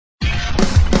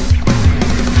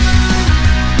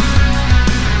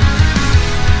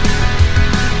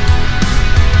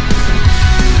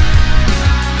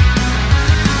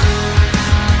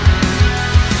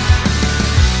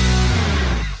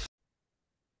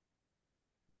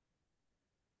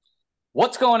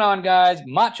What's going on, guys?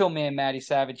 Macho Man Matty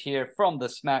Savage here from the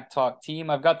Smack Talk team.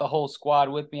 I've got the whole squad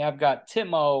with me. I've got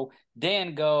Timo,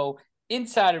 Dan Go,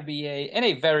 Insider BA, and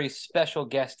a very special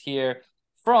guest here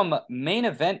from Main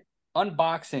Event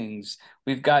Unboxings.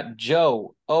 We've got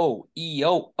Joe O.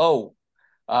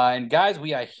 And guys,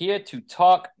 we are here to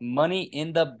talk Money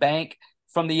in the Bank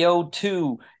from the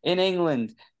O2 in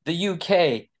England, the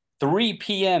UK, 3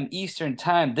 p.m. Eastern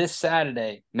Time this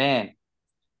Saturday. Man,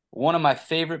 one of my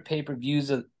favorite pay-per-views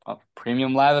of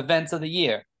premium live events of the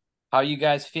year. How you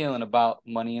guys feeling about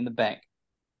Money in the Bank?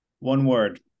 One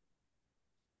word.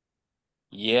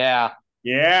 Yeah.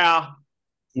 Yeah.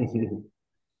 I'm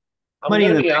Money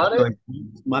in gonna the be honest. Bank.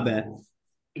 My bad.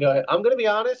 I'm gonna be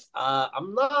honest.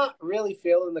 I'm not really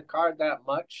feeling the card that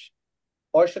much,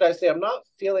 or should I say, I'm not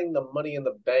feeling the Money in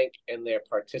the Bank and their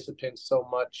participants so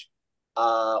much.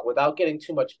 Without getting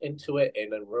too much into it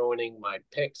and then ruining my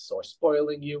picks or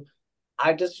spoiling you,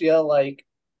 I just feel like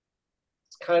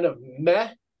it's kind of meh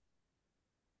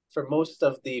for most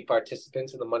of the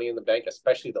participants in the Money in the Bank,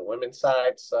 especially the women's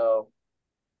side. So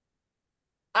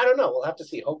I don't know. We'll have to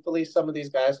see. Hopefully, some of these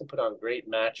guys can put on great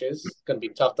matches. It's going to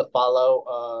be tough to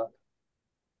follow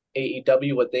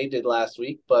AEW what they did last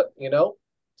week, but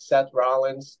Seth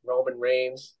Rollins, Roman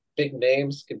Reigns, big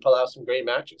names can pull out some great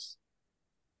matches.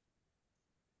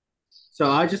 So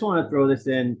I just want to throw this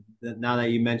in now that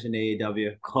you mentioned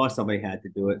AEW. Of course, somebody had to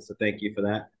do it, so thank you for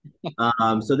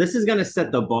that. So this is going to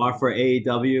set the bar for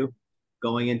AEW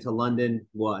going into London,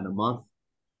 what, in a month,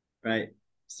 right?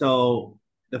 So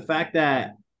the fact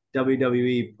that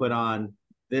WWE put on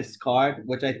this card,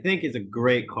 which I think is a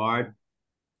great card,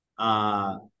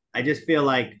 I just feel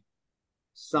like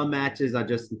some matches are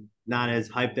just not as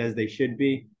hyped as they should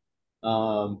be.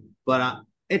 But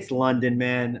it's London,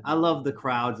 man. I love the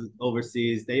crowds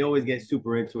overseas. They always get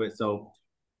super into it, so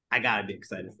I gotta be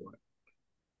excited for it.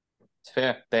 It's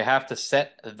fair. They have to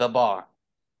set the bar.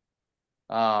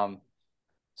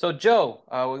 So Joe,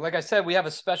 like I said, we have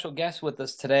a special guest with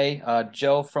us today.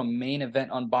 Joe from Main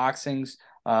Event Unboxings.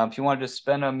 If you wanted to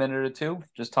spend a minute or two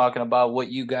just talking about what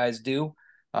you guys do,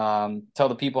 tell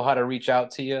the people how to reach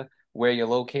out to you, where you're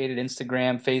located,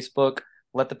 Instagram, Facebook.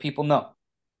 Let the people know.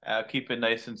 Keep it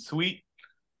nice and sweet.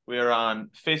 We are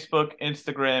on Facebook,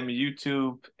 Instagram,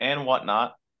 YouTube, and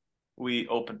whatnot. We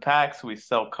open packs, we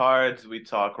sell cards, we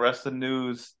talk wrestling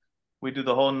news, we do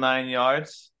the whole 9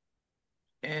 yards.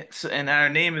 And our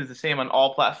name is the same on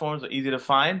all platforms, easy to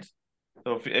find.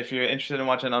 So if you're interested in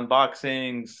watching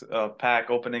unboxings, pack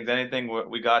openings, anything,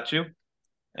 we got you.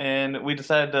 And we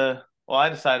decided to, well, I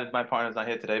decided, my partner's not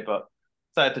here today, but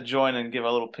decided to join and give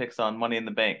a little picks on Money in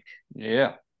the Bank.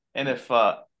 Yeah. And if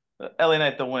LA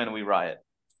Knight to win, we riot.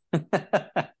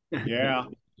 Yeah.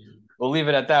 We'll leave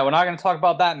it at that. We're not going to talk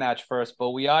about that match first,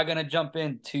 but we are going to jump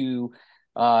into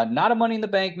not a Money in the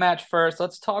Bank match first.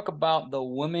 Let's talk about the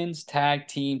Women's Tag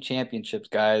Team Championships,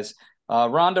 guys.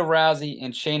 Ronda Rousey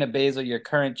and Shayna Baszler, your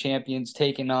current champions,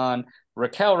 taking on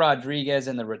Raquel Rodriguez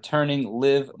and the returning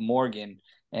Liv Morgan.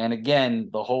 And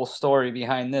again, the whole story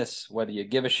behind this, whether you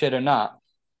give a shit or not,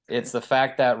 it's the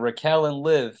fact that Raquel and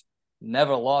Liv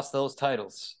never lost those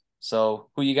titles. So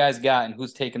who you guys got and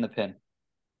who's taking the pin?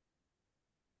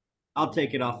 I'll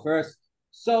take it off first.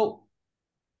 So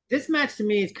this match to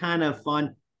me is kind of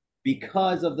fun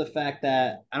because of the fact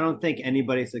that I don't think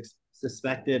anybody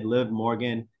suspected Liv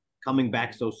Morgan coming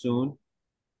back so soon.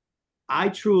 I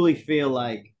truly feel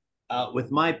like with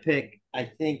my pick,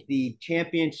 I think the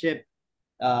championship,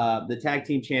 the tag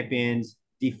team champions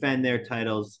defend their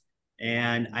titles.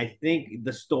 And I think the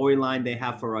storyline they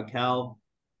have for Raquel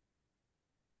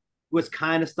was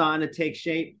kind of starting to take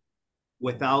shape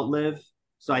without Liv.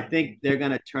 So I think they're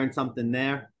going to turn something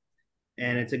there.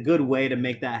 And it's a good way to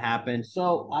make that happen.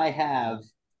 So I have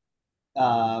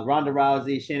Ronda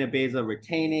Rousey, Shayna Baszler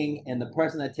retaining, and the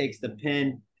person that takes the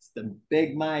pin is the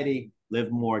big mighty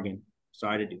Liv Morgan.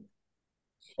 Sorry to do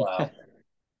that. Wow.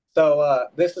 So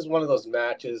this is one of those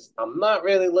matches I'm not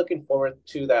really looking forward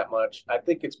to that much. I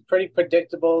think it's pretty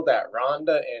predictable that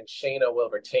Ronda and Shayna will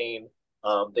retain.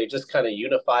 They just kind of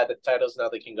unify the titles. Now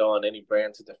they can go on any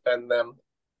brand to defend them.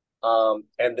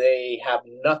 And they have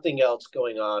nothing else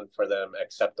going on for them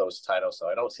except those titles. So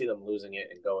I don't see them losing it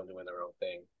and going doing their own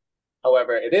thing.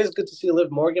 However, it is good to see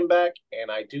Liv Morgan back. And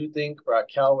I do think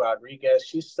Raquel Rodriguez,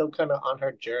 she's still kind of on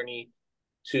her journey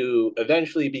to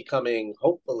eventually becoming,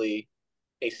 hopefully,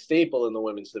 a staple in the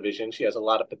women's division. She has a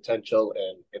lot of potential,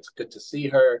 and it's good to see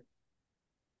her.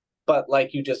 But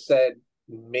like you just said,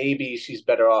 maybe she's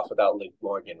better off without Liv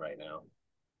Morgan right now.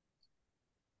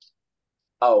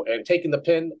 Oh, and taking the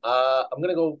pin, I'm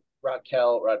gonna go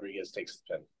Raquel Rodriguez takes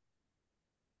the pin.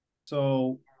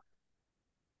 So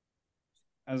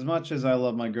as much as I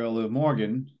love my girl Liv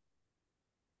Morgan,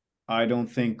 I don't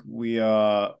think we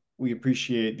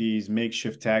appreciate these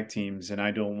makeshift tag teams, and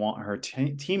I don't want her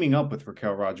teaming up with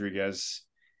Raquel Rodriguez.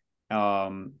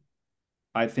 Um,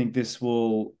 I think this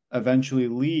will eventually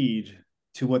lead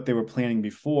to what they were planning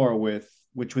before with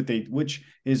which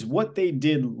is what they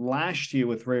did last year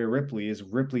with Rhea Ripley. Is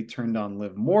Ripley turned on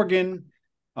Liv Morgan.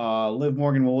 Liv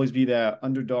Morgan will always be that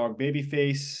underdog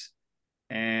babyface,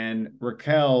 and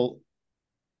Raquel.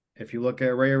 If you look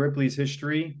at Rhea Ripley's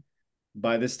history,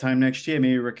 by this time next year,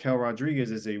 maybe Raquel Rodriguez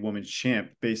is a women's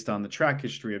champ based on the track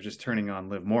history of just turning on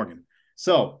Liv Morgan.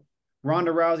 So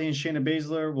Ronda Rousey and Shayna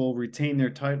Baszler will retain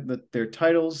their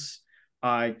titles.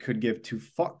 I could give two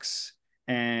fucks.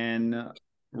 And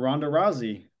Ronda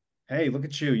Rousey, hey, look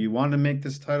at you. You wanted to make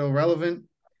this title relevant.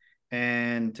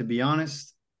 And to be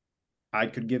honest, I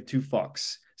could give two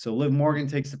fucks. So Liv Morgan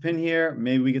takes the pin here.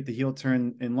 Maybe we get the heel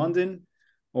turn in London,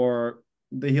 or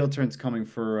the heel turn's coming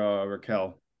for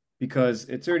Raquel, because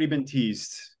it's already been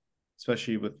teased,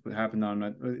 especially with what happened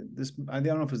on this. I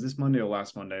don't know if it was this Monday or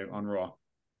last Monday on Raw.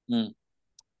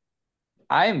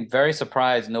 I am very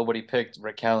surprised nobody picked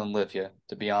Raquel and Liv here,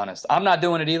 to be honest. I'm not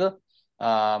doing it either.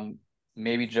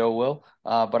 Maybe Joe will,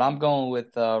 but I'm going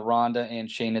with Ronda and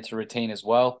Shayna to retain as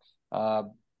well.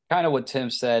 Kind of what Tim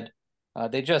said.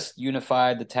 They just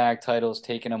unified the tag titles,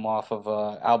 taking them off of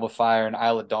Alba Fire and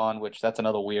Isla Dawn, which that's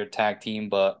another weird tag team,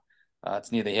 but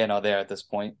it's neither here nor there at this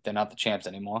point. They're not the champs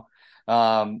anymore.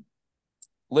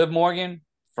 Liv Morgan,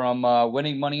 from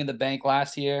winning Money in the Bank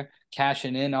last year,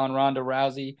 cashing in on Ronda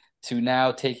Rousey, to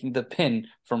now taking the pin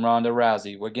from Ronda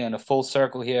Rousey. We're getting a full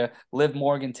circle here. Liv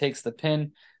Morgan takes the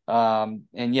pin. And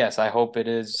yes, I hope it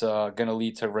is going to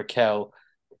lead to Raquel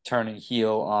turning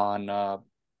heel on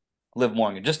Liv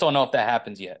Morgan. Just don't know if that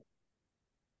happens yet.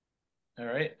 All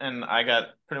right. And I got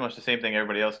pretty much the same thing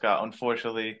everybody else got.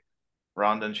 Unfortunately,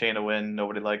 Ronda and Shayna win.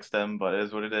 Nobody likes them, but it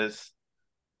is what it is.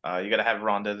 You got to have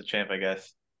Ronda as a champ, I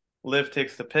guess. Liv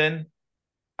takes the pin.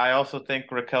 I also think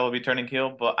Raquel will be turning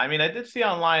heel, but I mean, I did see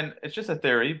online, it's just a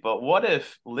theory, but what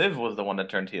if Liv was the one that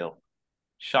turned heel?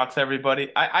 Shocks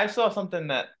everybody. I saw something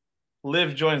that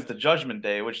Liv joins the Judgment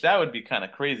Day, which that would be kind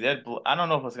of crazy. I don't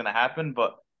know if it's going to happen,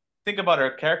 but think about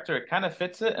her character. It kind of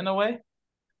fits it in a way.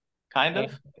 Kind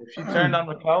of. If she turned on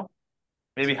Raquel,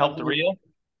 maybe helped Rhea.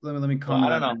 Let me But I comment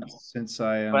don't on know. that since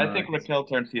I am. But I think Raquel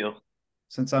turns heel.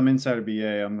 Since I'm Insider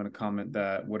BA, I'm going to comment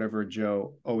that whatever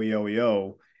Joe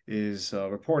OEOEO is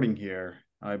reporting here,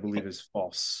 I believe is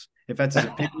false. If that's his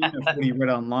opinion of what he read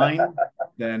online,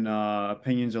 then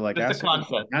opinions are like It's a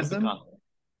concept. has It's a them.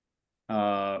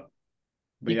 concept.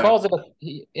 But He yeah. calls it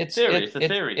It's a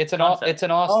theory. It's an Austin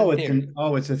theory.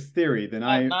 It's a theory. Then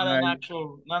not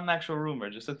an actual rumor,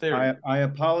 just a theory. I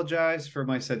apologize for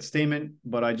my said statement,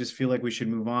 but I just feel like we should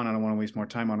move on. I don't want to waste more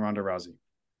time on Ronda Rousey.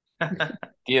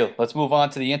 Deal. Let's move on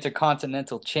to the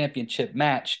Intercontinental Championship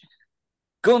match.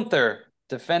 Gunther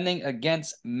defending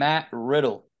against Matt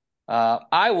Riddle.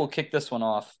 I will kick this one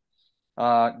off.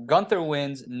 Gunther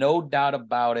wins, no doubt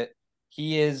about it.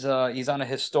 He's on a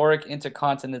historic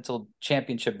Intercontinental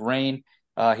Championship reign.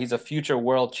 He's a future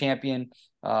world champion,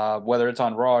 whether it's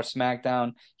on Raw or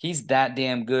SmackDown. He's that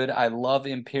damn good. I love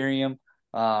Imperium.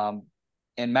 And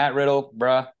Matt Riddle,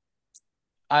 bruh.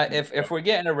 If we're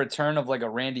getting a return of like a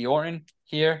Randy Orton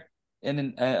here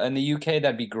in the UK,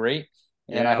 that'd be great.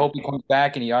 And I hope he comes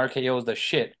back and he RKO's the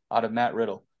shit out of Matt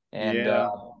Riddle. And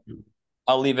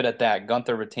I'll leave it at that.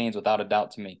 Gunther retains without a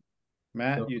doubt to me.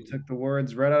 Matt, you took the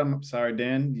words right out of sorry,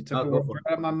 Dan. You took the words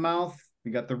right out of my mouth.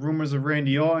 We got the rumors of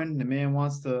Randy Orton. The man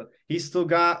wants to. He's still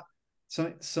got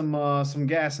some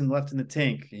gas left in the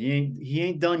tank. He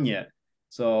ain't done yet.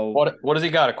 So what does he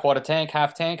got? A quarter tank,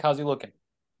 half tank? How's he looking?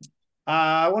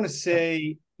 I want to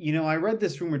say, I read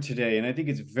this rumor today, and I think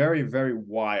it's very, very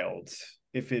wild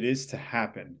if it is to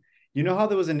happen. You know how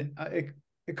there was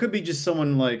it could be just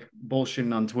someone like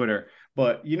bullshitting on Twitter,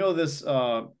 but this,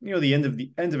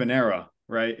 the end of an era,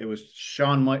 right? It was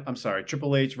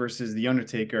Triple H versus The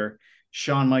Undertaker.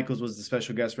 Shawn Michaels was the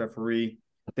special guest referee.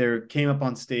 They came up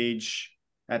on stage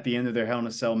at the end of their Hell in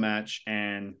a Cell match,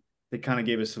 and they kind of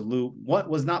gave a salute. What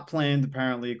was not planned,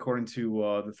 apparently, according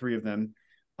to the three of them.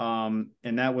 And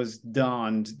that was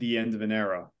donned the end of an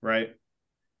era, right?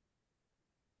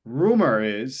 Rumor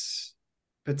is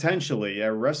potentially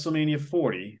at WrestleMania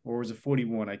 40, or was it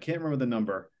 41? I can't remember the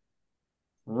number.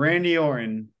 Randy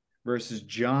Orton versus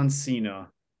John Cena.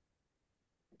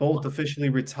 Both officially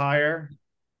retire.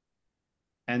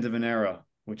 End of an era,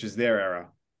 which is their era.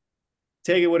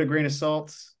 Take it with a grain of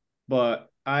salt, but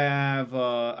I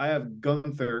have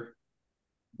Gunther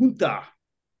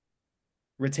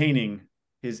retaining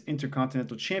his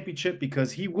Intercontinental Championship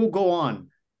because he will go on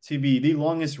to be the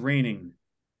longest reigning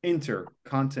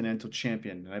intercontinental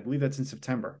champion. And I believe that's in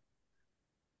September.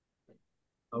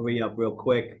 I'll read up real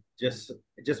quick. Just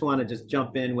want to just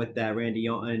jump in with that Randy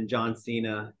Orton, John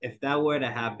Cena. If that were to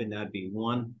happen, that'd be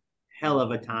one hell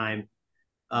of a time.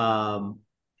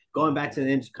 Going back to the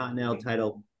Intercontinental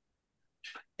title,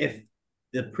 if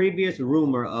the previous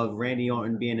rumor of Randy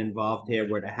Orton being involved here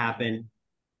were to happen,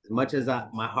 as much as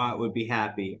my heart would be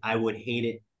happy, I would hate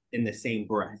it in the same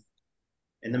breath.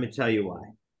 And let me tell you why.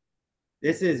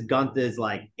 This is Gunther's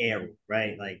like era,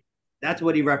 right? Like that's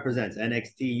what he represents.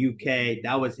 NXT UK.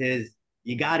 That was his.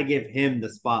 You got to give him the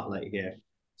spotlight here.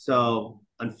 So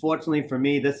unfortunately for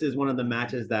me, this is one of the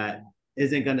matches that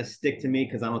isn't going to stick to me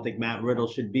because I don't think Matt Riddle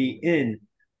should be in.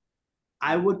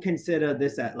 I would consider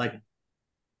this at like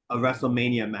a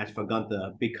WrestleMania match for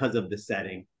Gunther because of the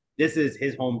setting. This is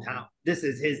his hometown. This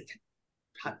is his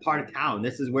part of town.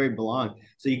 This is where he belongs.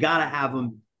 So you got to have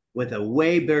him with a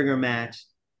way bigger match.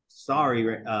 Sorry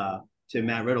to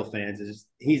Matt Riddle fans. It's just,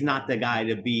 he's not the guy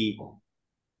to be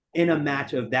in a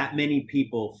match of that many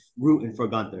people rooting for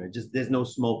Gunther. Just there's no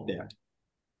smoke there.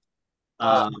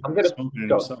 I'm going to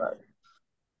go.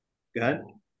 Go ahead.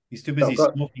 He's too busy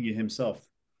smoking it himself.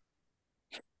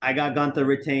 I got Gunther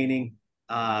retaining.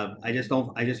 I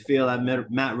just feel that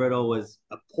Matt Riddle was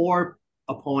a poor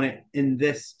opponent in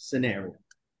this scenario.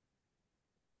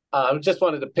 I just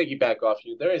wanted to piggyback off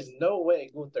you. There is no way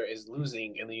Gunther is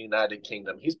losing in the United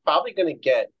Kingdom. He's probably going to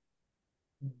get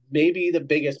maybe the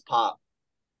biggest pop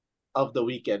of the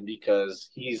weekend because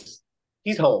he's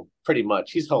home pretty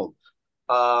much. He's home.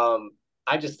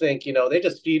 I just think, they're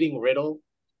just feeding Riddle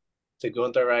to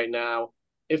Gunther right now.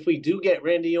 If we do get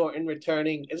Randy Orton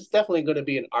returning, it's definitely going to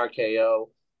be an RKO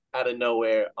out of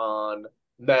nowhere on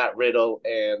Matt Riddle,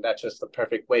 and that's just the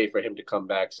perfect way for him to come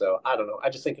back. So I don't know. I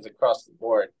just think it's across the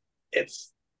board.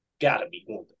 It's got to be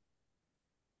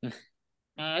Gunther.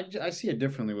 I see it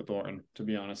differently with Orton, to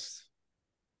be honest.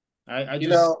 I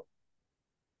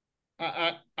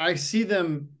see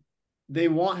them. They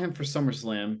want him for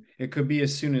SummerSlam. It could be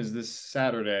as soon as this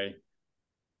Saturday.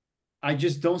 I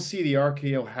just don't see the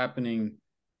RKO happening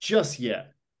just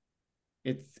yet.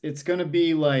 It's going to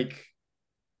be like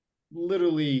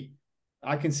literally,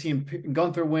 I can see him.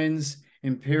 Gunther wins,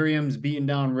 Imperium's beating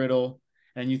down Riddle,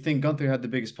 and you think Gunther had the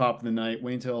biggest pop of the night.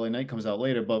 Wait until LA Knight comes out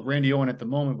later, but Randy Orton at the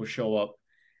moment will show up,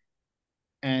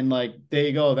 and like there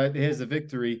you go. Here's the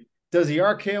victory. Does he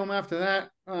RKO him after that?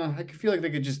 I could feel like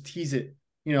they could just tease it.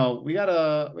 We got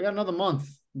another month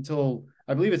until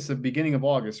I believe it's the beginning of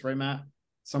August, right, Matt?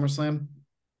 SummerSlam.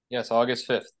 Yes, August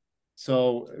 5th.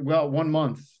 So well, 1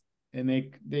 month, and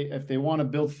they if they want to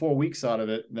build 4 weeks out of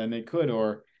it, then they could,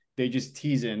 or they just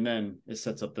tease it and then it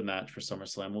sets up the match for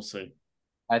SummerSlam. We'll see.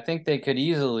 I think they could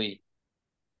easily,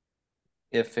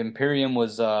 if Imperium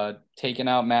was taking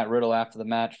out Matt Riddle after the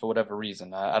match for whatever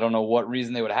reason. I don't know what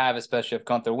reason they would have, especially if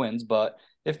Gunther wins, but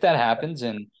if that happens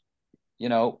and,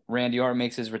 Randy Orton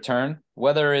makes his return,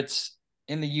 whether it's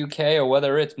in the UK or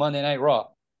whether it's Monday Night Raw,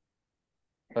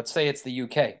 let's say it's the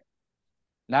UK.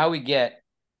 Now we get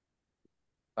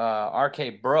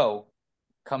RK Bro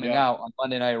coming out on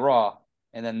Monday Night Raw,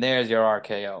 and then there's your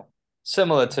RKO.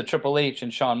 Similar to Triple H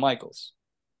and Shawn Michaels.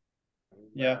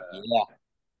 Yeah.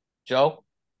 Joe?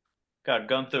 Got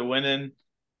Gunther winning,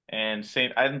 and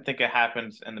same. I didn't think it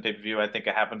happens in the pay-per-view. I think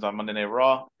it happens on Monday Night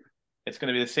Raw. It's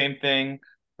going to be the same thing.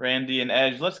 Randy and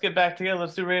Edge, let's get back together.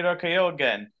 Let's do Rated RKO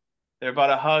again. They're about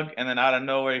to hug, and then out of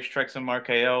nowhere, he strikes some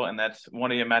RKO, and that's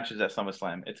one of your matches at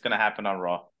SummerSlam. It's going to happen on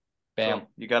Raw. Bam. So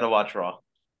you got to watch Raw.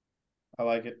 I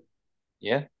like it.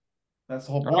 Yeah. That's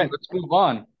the whole point. All right, let's move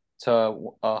on to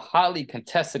a hotly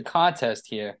contested contest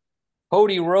here.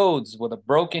 Cody Rhodes with a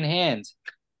broken hand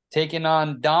taking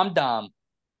on Dom Dom.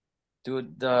 Do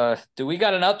we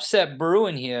got an upset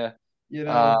brewing here?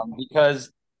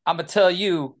 Because I'm going to tell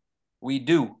you, we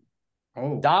do.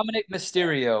 Oh. Dominic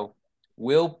Mysterio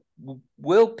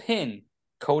will pin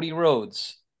Cody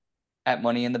Rhodes at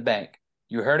Money in the Bank.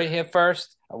 You heard it here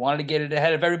first. I wanted to get it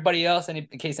ahead of everybody else in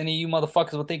case any of you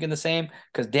motherfuckers were thinking the same.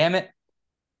 Because damn it,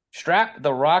 strap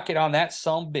the rocket on that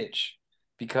sumbitch.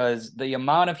 Because the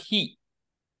amount of heat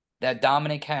that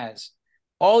Dominic has,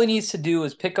 all he needs to do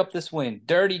is pick up this win.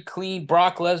 Dirty, clean,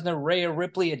 Brock Lesnar, Rhea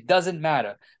Ripley, it doesn't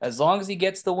matter. As long as he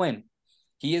gets the win,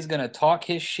 he is going to talk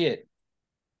his shit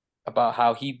about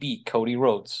how he beat Cody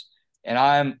Rhodes. And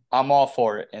I'm all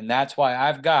for it. And that's why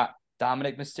I've got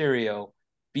Dominic Mysterio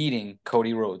beating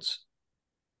Cody Rhodes.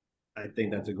 I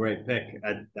think that's a great pick.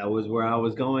 That was where I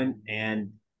was going.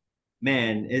 And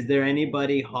man, is there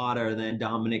anybody hotter than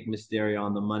Dominic Mysterio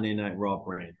on the Monday Night Raw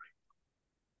brand?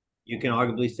 You can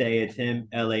arguably say it's him,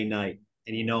 LA Knight.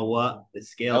 And you know what? The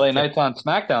scales. LA Knight's on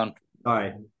SmackDown. All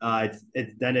right.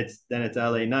 It's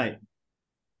LA Knight.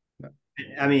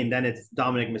 I mean, then it's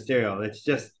Dominic Mysterio. It's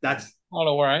just that's I don't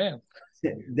know where I am.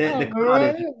 the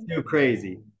crowd is too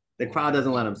crazy. The crowd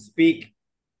doesn't let him speak.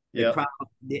 The Yep. crowd,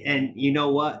 and you know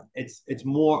what? It's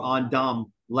more on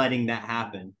Dom letting that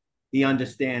happen. He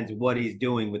understands what he's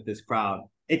doing with this crowd.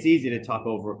 It's easy to talk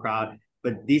over a crowd,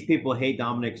 but these people hate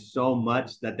Dominic so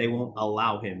much that they won't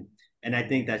allow him. And I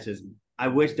think that's just. I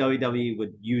wish WWE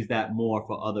would use that more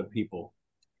for other people.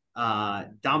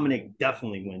 Dominic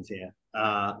definitely wins here.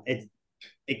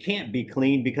 It can't be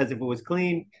clean because if it was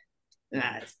clean,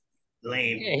 that's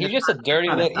lame. Yeah, he's just a dirty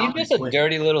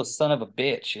little son of a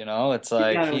bitch, you know? It's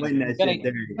like gotta win that shit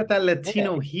dirty. Got that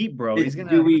Latino heat, bro. He's gonna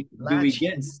do we latch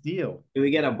get and steal. do we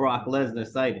get a Brock Lesnar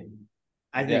sighting?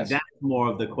 I think Yes. that's more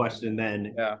of the question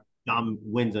than Dom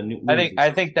wins a new. I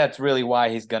think that's really why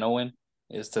he's gonna win,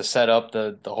 is to set up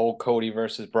the whole Cody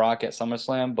versus Brock at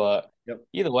SummerSlam. But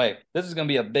either way, this is gonna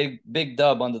be a big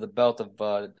dub under the belt of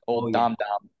old Dom,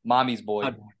 mommy's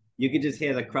boy. You could just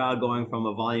hear the crowd going from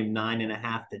a volume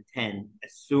 9.5 to 10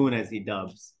 as soon as he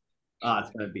dubs.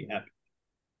 It's gonna be epic.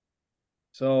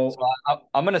 So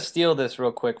I'm gonna steal this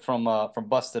real quick from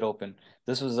Busted Open.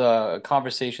 This was a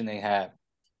conversation they had.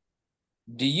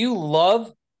 Do you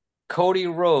love Cody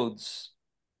Rhodes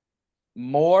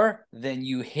more than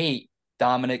you hate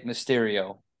Dominic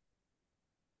Mysterio?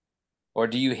 Or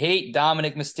do you hate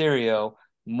Dominic Mysterio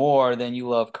more than you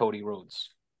love Cody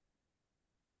Rhodes?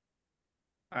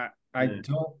 I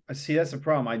don't see that's the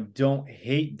problem. I don't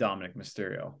hate Dominic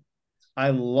Mysterio. I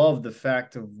love the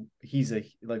fact of he's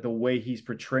the way he's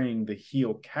portraying the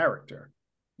heel character.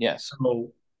 Yes.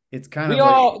 So it's kind we of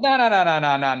all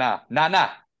no.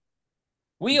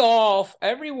 We all,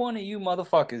 every one of you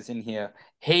motherfuckers in here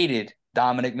hated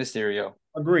Dominic Mysterio.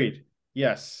 Agreed.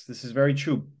 Yes, this is very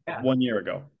true. Yeah. 1 year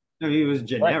ago. No, he was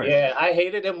generic. Yeah, I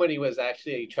hated him when he was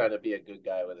actually trying to be a good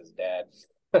guy with his dad.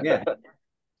 Yeah.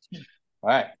 All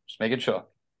right, just making sure.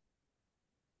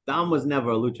 Dom was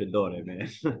never a luchador, man.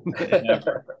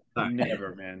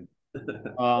 Never, man.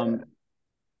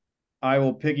 I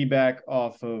will piggyback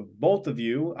off of both of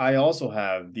you. I also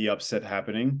have the upset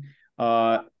happening.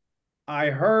 I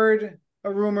heard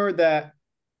a rumor that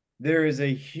there is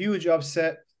a huge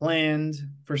upset planned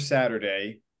for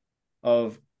Saturday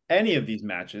of any of these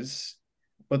matches,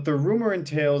 but the rumor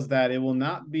entails that it will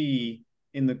not be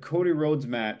in the Cody Rhodes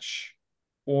match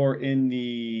or in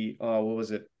the what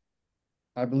was it?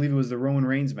 I believe it was the Roman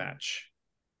Reigns match.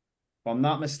 If I'm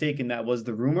not mistaken, that was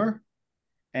the rumor.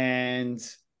 And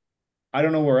I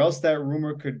don't know where else that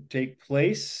rumor could take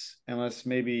place, unless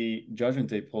maybe Judgment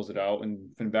Day pulls it out and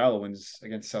Finn Balor wins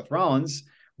against Seth Rollins.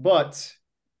 But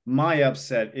my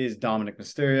upset is Dominic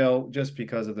Mysterio, just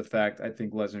because of the fact I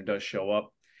think Lesnar does show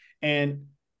up. And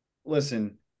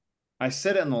listen, I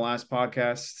said it in the last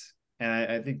podcast, and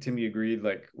I think Timmy agreed.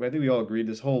 I think we all agreed,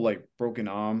 this whole broken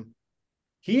arm,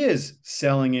 he is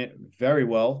selling it very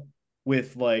well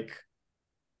with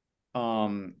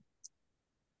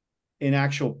in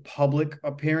actual public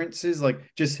appearances,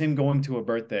 just him going to a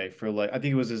birthday for I think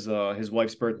it was his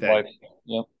wife's birthday.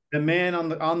 Yep. The man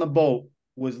on the boat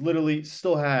was literally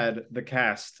still had the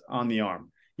cast on the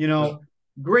arm.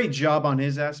 Great job on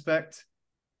his aspect.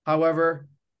 However,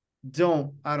 I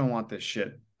don't want this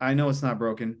shit. I know it's not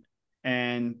broken,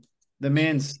 and the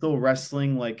man's still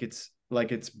wrestling like it's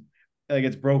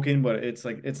broken, but it's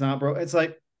not broken. It's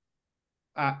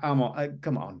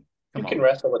come on. You can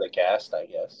wrestle with a cast, I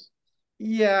guess.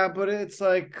 Yeah, but it's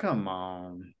come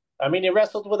on. I mean, he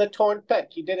wrestled with a torn pec.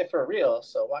 He did it for real,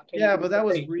 so why can't? Yeah, but that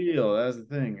was real. That was the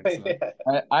thing.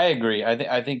 I agree.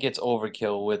 I think it's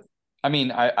overkill with. I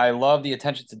mean, I love the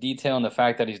attention to detail and the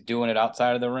fact that he's doing it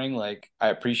outside of the ring. I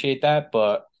appreciate that,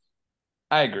 but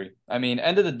I agree. I mean,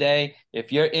 end of the day,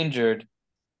 if you're injured,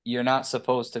 you're not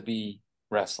supposed to be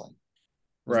wrestling.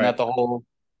 Isn't that the whole?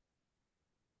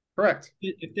 Correct.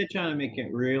 If they're trying to make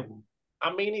it real.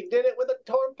 I mean, he did it with a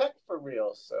torn pec for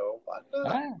real, so why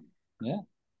not? Yeah.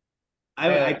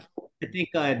 I think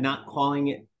not calling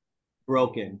it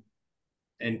broken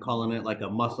and calling it a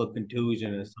muscle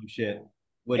contusion or some shit.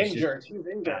 Injured. He's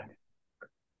injured.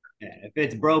 Yeah, if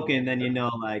it's broken, then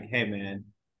hey man,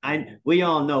 we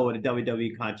all know what a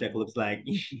WWE contract looks like.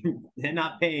 They're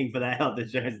not paying for that health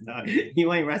insurance. No.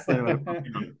 You ain't wrestling with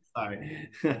a sorry.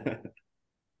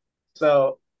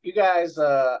 So you guys,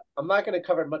 I'm not going to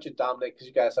cover much of Dominic because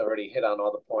you guys already hit on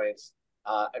all the points.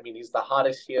 I mean, he's the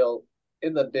hottest heel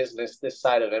in the business this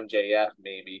side of MJF,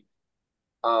 maybe.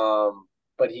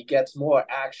 But he gets more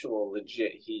actual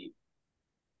legit heat.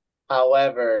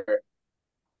 However,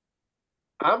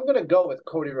 I'm going to go with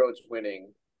Cody Rhodes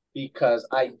winning because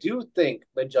I do think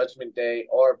the Judgment Day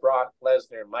or Brock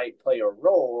Lesnar might play a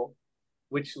role,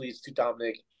 which leads to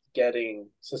Dominic getting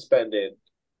suspended.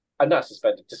 Not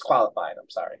suspended, disqualified. I'm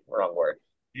sorry, wrong word.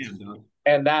 Damn, dog.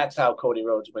 And that's how Cody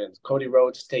Rhodes wins. Cody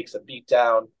Rhodes takes a beat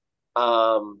down.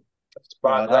 Brock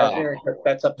Lesnar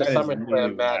sets up the SummerSlam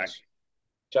really match.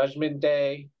 Judgment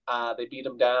Day, they beat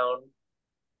him down.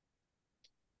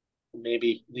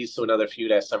 Maybe leads to another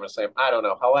feud at SummerSlam. I don't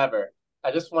know. However,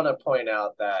 I just want to point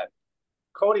out that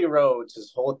Cody Rhodes,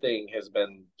 his whole thing has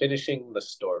been finishing the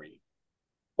story.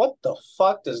 What the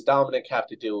fuck does Dominic have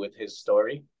to do with his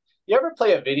story? You ever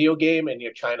play a video game and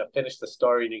you're trying to finish the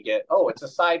story and you get, oh, it's a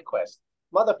side quest.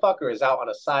 Motherfucker is out on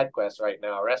a side quest right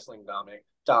now, wrestling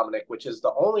Dominic, which is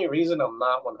the only reason I'm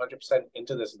not 100%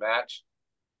 into this match.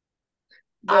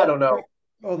 Well, I don't know.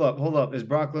 Hold up. Is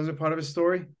Brock Lesnar part of his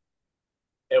story?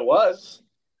 It was.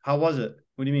 How was it?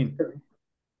 What do you mean?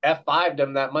 F5'd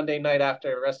him that Monday night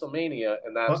after WrestleMania,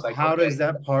 and that was like, how does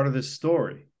that part of the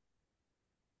story?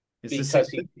 It's because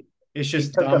it's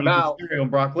just Dominic Mysterio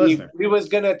and Brock Lesnar. He was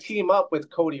gonna team up with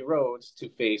Cody Rhodes to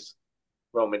face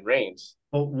Roman Reigns.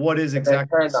 But what is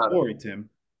exactly the story, Tim?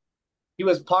 He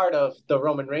was part of the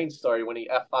Roman Reigns story when he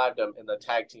F5'd him in the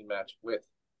tag team match with,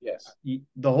 yes.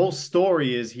 The whole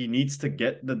story is he needs to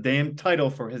get the damn title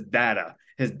for his dad,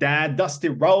 Dusty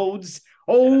Rhodes.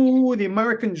 Oh, the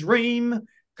American dream.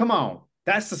 Come on.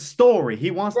 That's the story.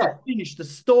 He wants to finish the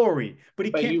story, but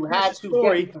he can't finish the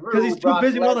story because he's too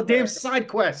busy with all the damn side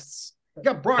quests. You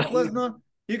got Brock Lesnar.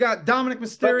 You got Dominic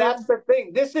Mysterio. But that's the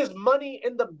thing. This is Money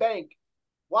in the Bank.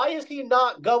 Why is he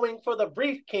not going for the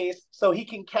briefcase so he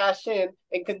can cash in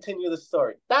and continue the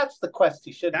story? That's the quest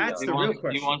he should be on. That's the real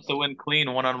question. He wants to win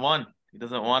clean one-on-one. He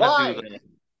doesn't want to do that.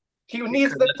 He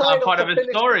needs the title to finish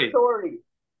the story.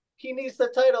 He needs the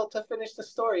title to finish the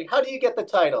story. How do you get the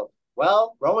title?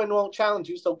 Well, Rowan won't challenge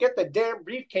you, so get the damn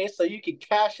briefcase so you can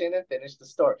cash in and finish the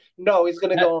story. No, he's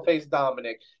going to go and face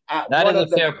Dominic. That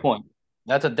is a fair point.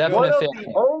 That's a definite fair point. One of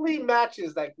the only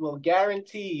matches that will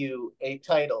guarantee you a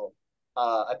title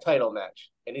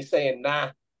match. And he's saying,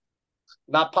 nah,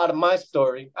 not part of my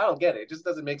story. I don't get it. It just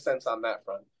doesn't make sense on that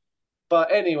front.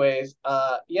 But anyways,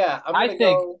 yeah.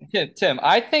 Tim,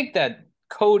 I think that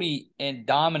Cody and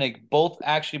Dominic both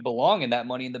actually belong in that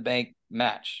Money in the Bank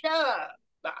match. Yeah.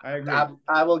 I agree.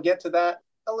 I will get to that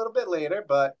a little bit later,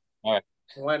 but all right.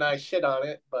 When I shit on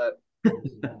it, but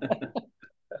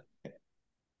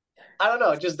I don't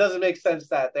know. It just doesn't make sense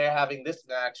that they're having this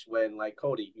match when, like,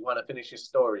 Cody, you want to finish your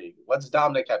story. What's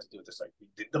Dominic have to do with this? Like,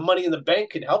 the Money in the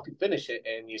Bank can help you finish it,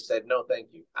 and you said no, thank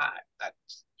you. That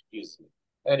confused me.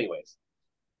 Anyways,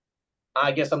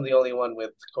 I guess I'm the only one with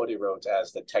Cody Rhodes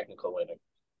as the technical winner.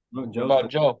 What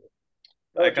about Joe?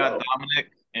 I got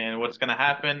Dominic. And what's going to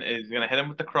happen is you're going to hit him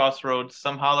with the crossroads.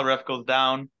 Somehow the ref goes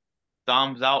down.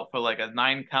 Dom's out for like a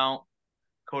 9 count.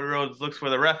 Cody Rhodes looks where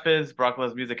the ref is. Brock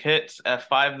Lesnar's music hits.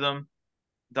 F5 them.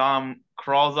 Dom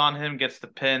crawls on him, gets the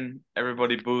pin.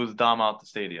 Everybody boos Dom out the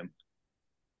stadium.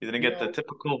 He's going to get the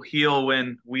typical heel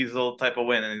win, weasel type of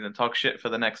win, and he's going to talk shit for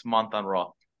the next month on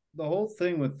Raw. The whole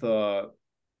thing with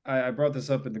I brought this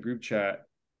up in the group chat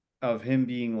of him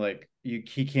being like,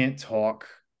 he can't talk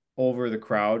over the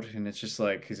crowd, and it's just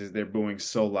like because they're booing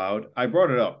so loud. I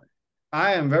brought it up.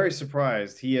 I am very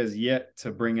surprised he has yet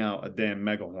to bring out a damn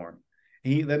megahorn.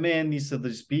 That man needs to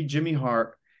just be Jimmy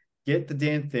Hart, get the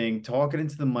damn thing, talk it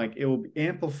into the mic. It will be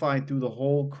amplified through the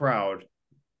whole crowd.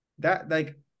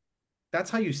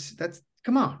 That's how you.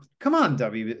 Come on,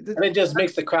 W. And it just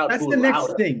makes the crowd. That's the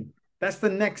next thing. That's the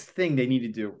next thing they need to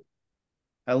do.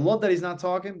 I love that he's not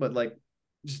talking, but like,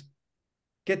 just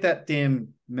get that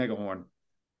damn megahorn.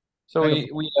 So we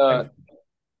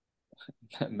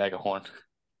Megahorn.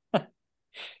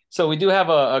 So we do have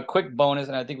a quick bonus,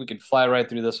 and I think we can fly right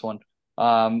through this one.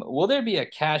 Will there be a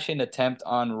cash-in attempt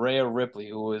on Rhea Ripley,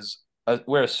 who is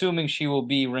we're assuming she will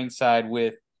be ringside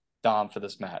with Dom for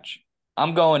this match?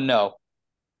 I'm going no.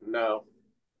 No.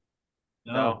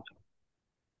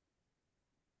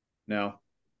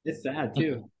 It's sad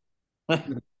too.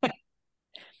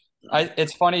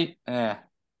 It's funny.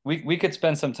 We could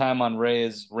spend some time on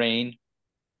Rhea's reign,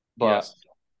 but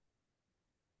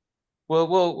we're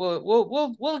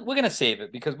gonna save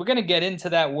it because we're gonna get into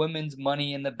that women's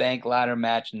Money in the Bank ladder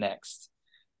match next.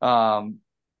 Zelina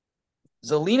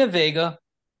Vega,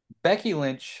 Becky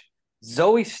Lynch,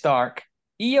 Zoe Stark,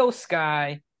 Io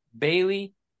Sky,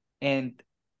 Bayley, and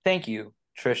thank you,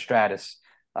 Trish Stratus.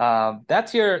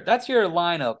 That's your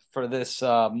lineup for this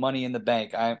Money in the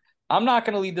Bank. I'm not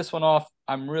going to lead this one off.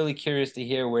 I'm really curious to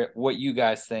hear what you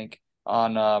guys think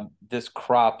on this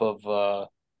crop of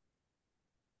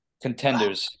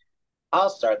contenders. I'll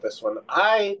start this one.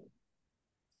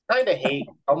 kind of hate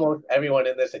almost everyone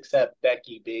in this except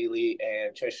Becky, Bailey,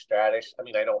 and Trish Stratus. I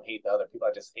mean, I don't hate the other people.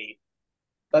 I just hate.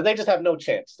 But they just have no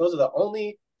chance. Those are the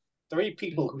only three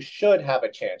people who should have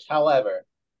a chance. However,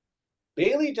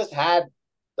 Bailey just had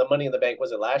the Money in the Bank.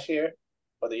 Was it last year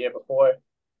or the year before?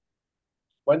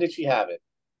 When did she have it?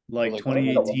 Like Like,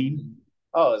 2018,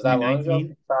 Oh, is that long ago?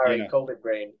 2019? Sorry, Yeah. COVID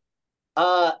brain.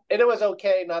 And it was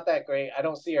okay, not that great. I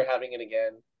don't see her having it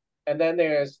again. And then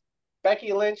there's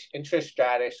Becky Lynch and Trish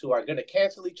Stratus, who are going to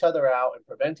cancel each other out and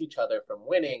prevent each other from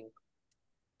winning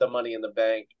the Money in the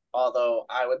Bank. Although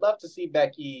I would love to see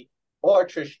Becky or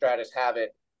Trish Stratus have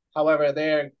it. However,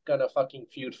 they're gonna fucking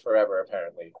feud forever,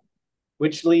 apparently.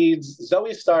 Which leads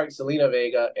Zoe Stark, Zelina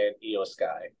Vega, and Io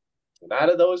Sky. And out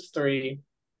of those three,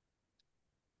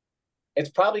 it's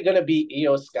probably gonna be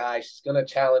Io Sky. She's gonna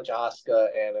challenge Asuka,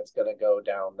 and it's gonna go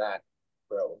down that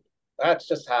road. That's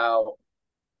just how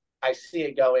I see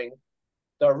it going.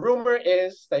 The rumor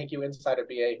is, thank you, Insider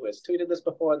BA, who has tweeted this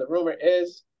before. The rumor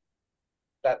is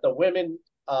that the women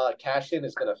cash in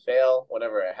is going to fail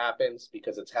whenever it happens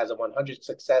because it has a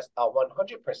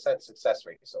 100% success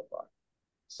rate so far.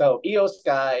 So Io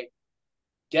Sky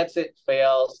gets it,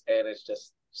 fails, and it's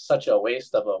just such a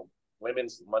waste of a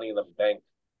women's Money in the Bank,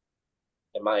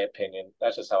 in my opinion.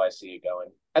 That's just how I see it going.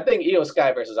 I think Io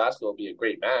Sky versus Asuka will be a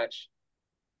great match,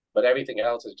 but everything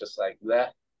else is just like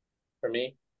that for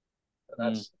me.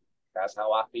 And that's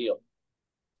how I feel.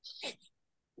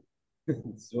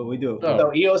 That's what we do.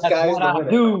 So Io Sky is the winner.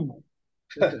 do.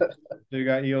 So you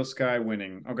got Io Sky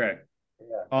winning. Okay.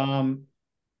 Yeah.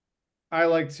 I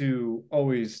like to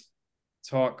always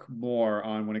talk more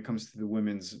on when it comes to the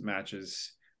women's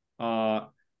matches. So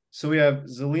we have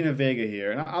Zelina Vega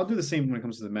here, and I'll do the same when it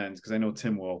comes to the men's because I know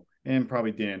Tim will, and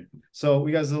probably Dan. So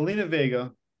we got Zelina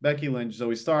Vega, Becky Lynch,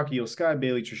 Zoe Stark, Io Sky,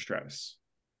 Bailey, Trish Stratus.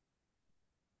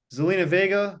 Zelina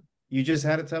Vega, you just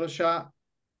had a title shot.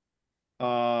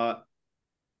 I'll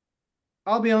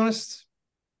be honest.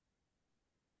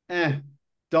 Don't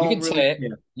You can really say it.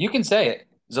 care. You can say it.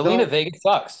 Zelina Vega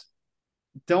sucks.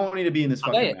 Don't need to be in this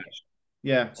fucking match.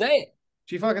 Yeah. Say it.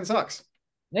 She fucking sucks.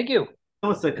 Thank you.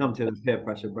 Don't succumb to the peer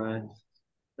pressure, Brian.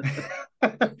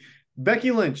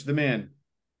 Becky Lynch, the man.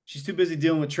 She's too busy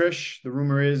dealing with Trish. The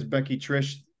rumor is Becky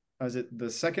Trish. Is it the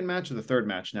second match or the third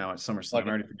match now at SummerSlam? I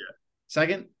already forget.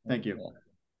 Second? Thank you.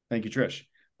 Thank you, Trish.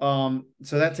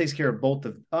 So that takes care of both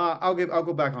of I'll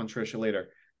go back on Trish later.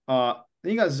 Then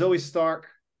you got Zoe Stark.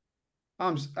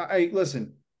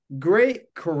 Listen,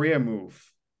 great career move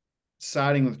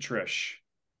siding with Trish.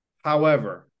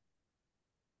 However,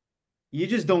 you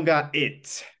just don't got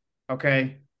it.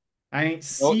 Okay? I ain't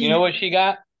seen. You know what she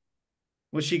got?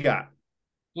 What she got?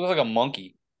 She looks like a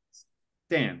monkey.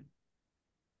 Dan.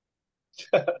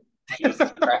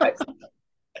 Jesus Christ.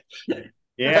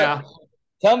 Yeah.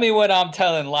 Tell me when I'm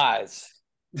telling lies.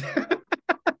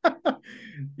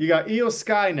 You got Io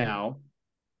Sky now.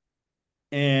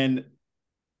 And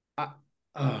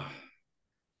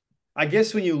I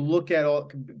guess when you look at all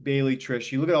Bailey,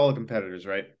 Trish, you look at all the competitors,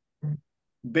 right?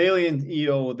 Bailey and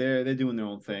Io, they're doing their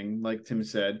own thing, like Tim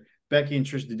said. Becky and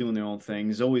Trish are doing their own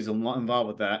thing. Zoe's involved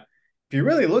with that. If you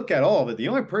really look at all of it, the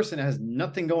only person that has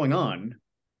nothing going on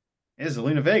is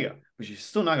Zelina Vega, but she's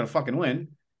still not going to fucking win.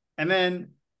 And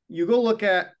then you go look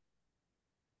at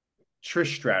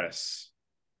Trish Stratus.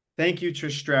 Thank you,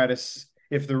 Trish Stratus.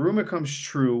 If the rumor comes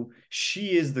true,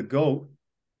 she is the GOAT,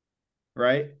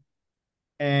 right?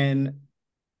 And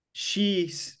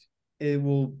it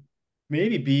will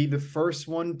maybe be the first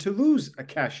one to lose a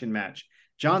cash-in match.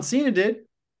 John Cena did,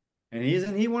 and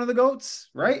isn't he one of the GOATs,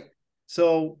 right?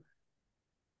 So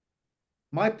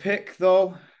my pick,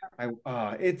 though,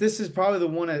 this is probably the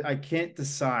one I can't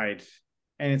decide,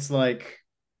 and it's like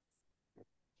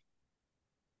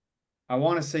I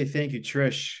want to say thank you,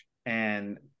 Trish,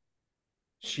 and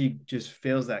she just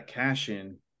fails that cash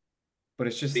in, but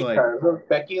it's just because of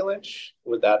Becky Lynch.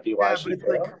 Would that be why she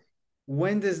failed? like,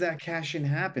 when does that cash in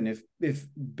happen? If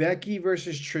Becky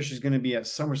versus Trish is going to be at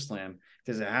SummerSlam,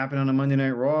 does it happen on a Monday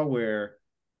Night Raw where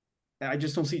I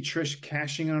just don't see Trish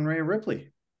cashing on Rhea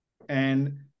Ripley?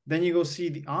 And then you go see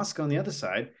the Asuka on the other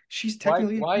side. She's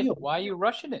technically why are you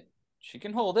rushing it? She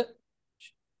can hold it.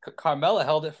 Carmella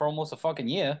held it for almost a fucking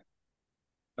year.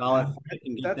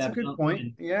 That's a good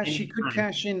point. Yeah, she could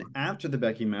cash in after the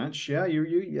Becky match. Yeah, I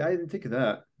didn't think of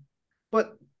that.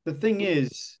 But the thing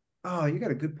is, you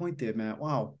got a good point there, Matt.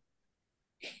 Wow.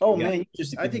 Oh man,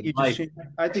 I think you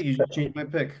just changed my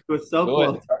pick. It was so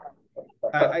close.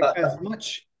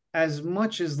 As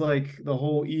much as like the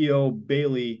whole Io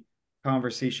Bailey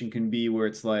conversation can be, where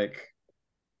it's like,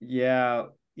 yeah,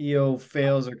 Io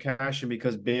fails or cash in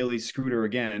because Bailey screwed her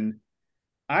again.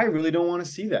 I really don't want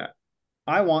to see that.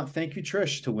 I want Thank You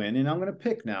Trish to win, and I'm going to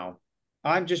pick now.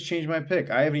 I've just changed my pick.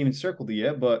 I haven't even circled it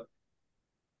yet, but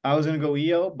I was going to go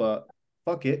EO, but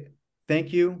fuck it.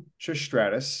 Thank you, Trish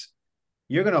Stratus.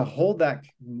 You're going to hold that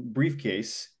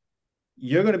briefcase.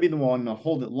 You're going to be the one to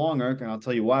hold it longer, and I'll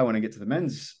tell you why when I get to the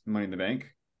men's Money in the Bank.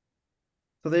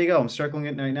 So there you go. I'm circling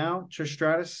it right now. Trish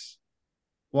Stratus,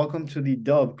 welcome to the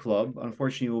Dub Club.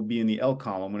 Unfortunately, you will be in the L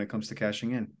column when it comes to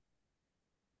cashing in.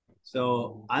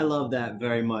 So I love that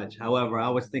very much. However, I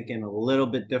was thinking a little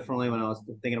bit differently when I was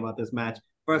thinking about this match.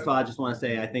 First of all, I just want to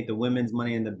say I think the women's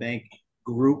Money in the Bank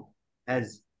group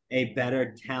has a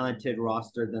better talented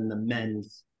roster than the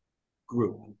men's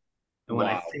group. And when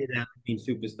I say that, I mean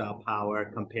superstar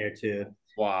power compared to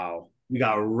we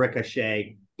got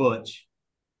Ricochet, Butch.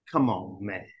 Come on,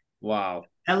 man. Wow.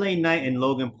 LA Knight and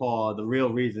Logan Paul are the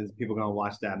real reasons people are gonna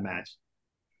watch that match.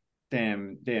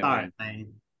 Damn, All right,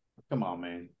 man. Come on,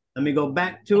 man. Let me go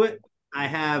back to it. I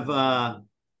have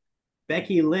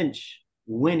Becky Lynch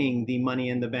winning the Money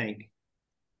in the Bank.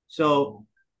 So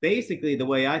basically, the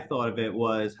way I thought of it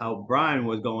was how Brian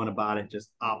was going about it,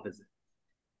 just opposite.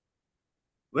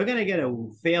 We're going to get a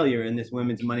failure in this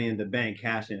women's Money in the Bank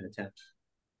cash-in attempt.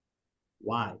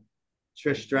 Why?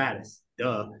 Trish Stratus.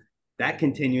 Duh. That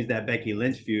continues that Becky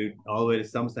Lynch feud all the way to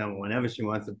SummerSlam whenever she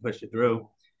wants to push it through.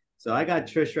 So I got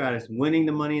Trish Stratus winning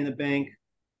the Money in the Bank.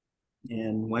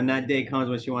 And when that day comes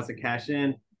when she wants to cash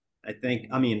in, I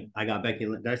got Becky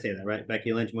Lynch. Did I say that right?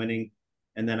 Becky Lynch winning.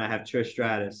 And then I have Trish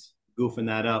Stratus goofing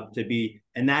that up to be,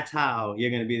 and that's how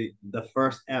you're going to be the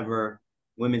first ever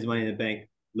women's Money in the Bank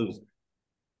loser.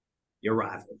 Your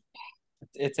rival.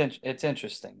 It's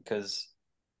interesting because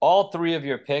all three of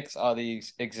your picks are the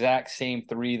exact same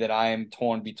three that I am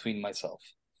torn between myself.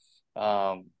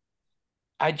 I'm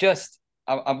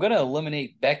going to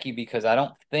eliminate Becky because I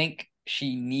don't think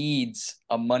she needs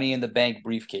a Money in the Bank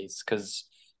briefcase because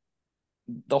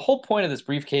the whole point of this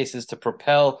briefcase is to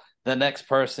propel the next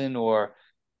person or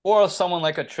someone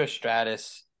like a Trish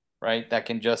Stratus, right? That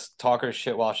can just talk her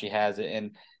shit while she has it.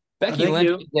 And Becky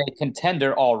Lynch is a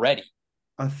contender already.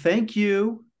 Thank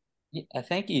you. Yeah,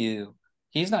 thank you.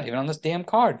 He's not even on this damn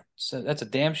card. So that's a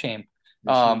damn shame.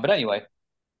 But anyway,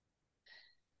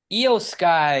 Io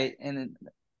Sky's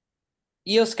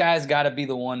got to be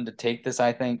the one to take this,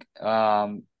 I think.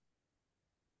 And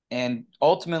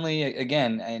ultimately,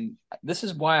 again, and this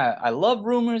is why I love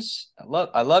rumors.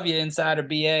 I love you, Insider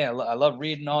BA. I love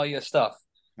reading all your stuff.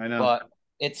 I know, but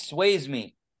it sways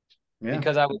me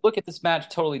because I would look at this match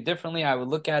totally differently. I would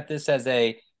look at this as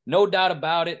a no doubt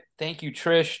about it. Thank you,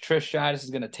 Trish. Trish Stratus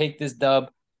is going to take this dub,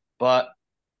 but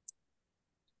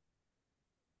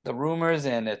the rumors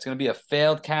and it's going to be a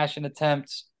failed cash-in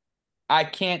attempt. I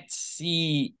can't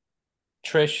see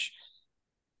Trish.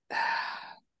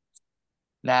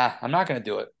 Nah, I'm not going to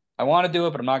do it. I want to do it,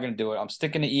 but I'm not going to do it. I'm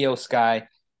sticking to Io Sky,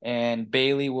 and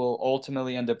Bayley will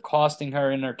ultimately end up costing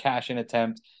her in her cash-in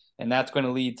attempt, and that's going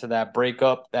to lead to that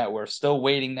breakup that we're still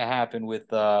waiting to happen with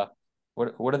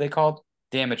what are they called?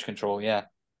 Damage Control, yeah.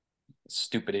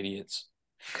 Stupid idiots.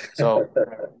 So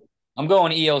I'm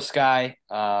going Io Sky,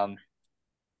 and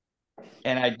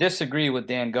I disagree with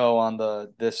Dan Go on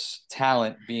this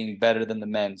talent being better than the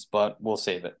men's, but we'll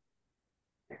save it.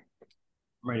 I'm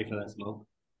ready for that smoke.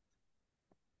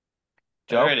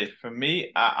 Joe? Ready. For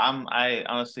me, I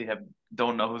honestly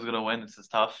don't know who's gonna win. This is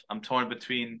tough. I'm torn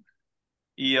between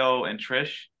Io and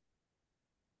Trish.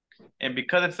 And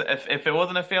because if it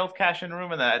wasn't a failed cash-in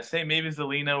rumor, then I'd say maybe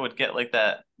Zelina would get like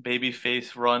that baby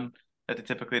face run that they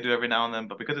typically do every now and then.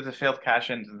 But because it's a failed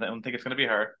cash-in, I don't think it's gonna be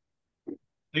her.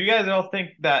 Do you guys all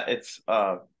think that it's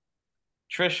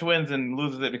Trish wins and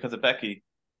loses it because of Becky?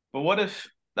 But what if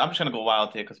I'm just gonna go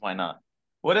wild here because why not?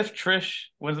 What if Trish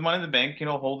wins the Money in the Bank,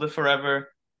 hold it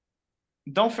forever?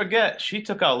 Don't forget, she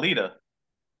took out Lita.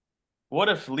 What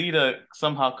if Lita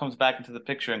somehow comes back into the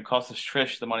picture and costs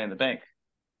Trish the Money in the Bank?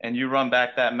 And you run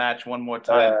back that match one more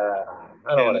time.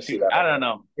 I don't want to see that. I don't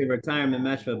know. A retirement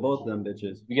match for both of them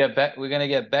bitches. We're gonna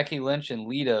get Becky Lynch and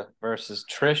Lita versus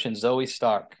Trish and Zoe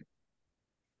Stark.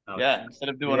 Yeah, instead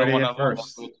of doing a one-on-one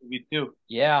with 2v2.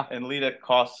 Yeah. And Lita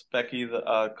costs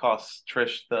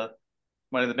Trish the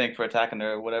Money in the Bank for attacking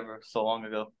her or whatever so long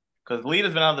ago. Because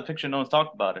Lita's been out of the picture, no one's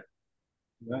talked about her.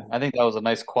 Right. I think that was a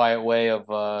nice quiet way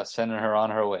of sending her on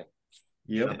her way.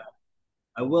 Yep.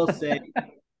 I will say,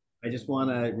 I just want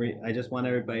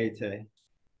everybody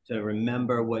to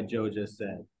remember what Joe just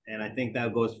said, and I think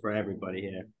that goes for everybody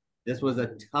here. This was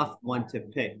a tough one to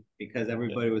pick because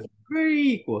everybody was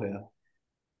pretty equal here.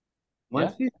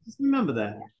 Just remember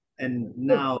that, and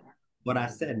now what I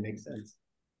said makes sense.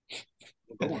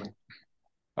 Go on.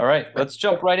 All right, let's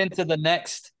jump right into the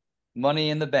next Money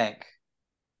in the Bank.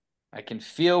 I can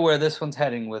feel where this one's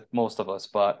heading with most of us,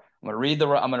 but I'm gonna read the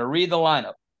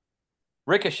lineup.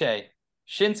 Ricochet,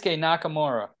 Shinsuke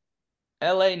Nakamura,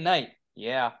 LA Knight,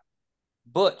 yeah.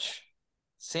 Butch,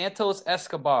 Santos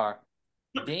Escobar,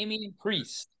 Damian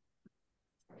Priest,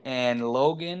 and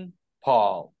Logan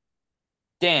Paul.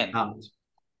 Dan, Out.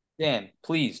 Dan,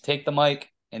 please take the mic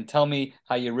and tell me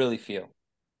how you really feel.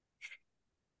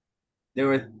 There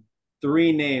were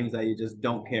 3 names that you just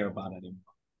don't care about anymore.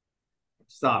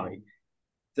 Sorry.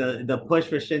 The push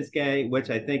for Shinsuke, which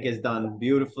I think is done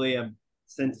beautifully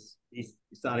since he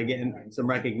started getting some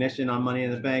recognition on Money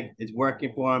in the Bank. It's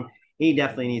working for him. He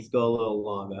definitely needs to go a little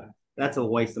longer. That's a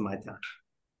waste of my time.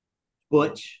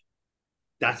 Butch,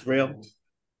 that's real.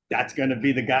 That's gonna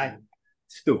be the guy.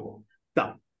 Stupid.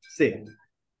 Dumb. See it.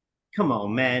 Come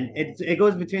on, man. It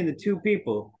goes between the 2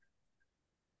 people.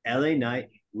 LA Knight,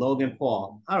 Logan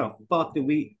Paul. How the fuck do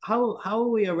we how are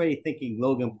we already thinking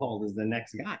Logan Paul is the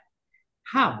next guy?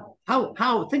 How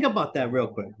think about that real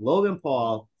quick. Logan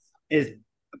Paul is,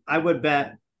 I would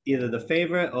bet, either the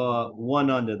favorite or one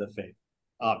under the favorite,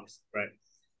 obviously, right?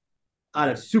 Out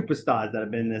of superstars that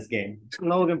have been in this game,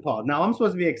 Logan Paul. Now I'm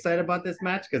supposed to be excited about this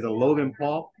match because of Logan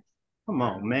Paul. Come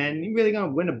on, man. You really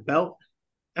gonna win a belt?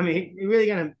 I mean, you really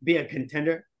gonna be a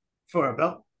contender for a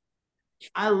belt?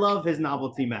 I love his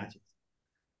novelty matches.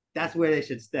 That's where they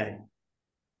should stay.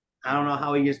 I don't know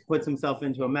how he just puts himself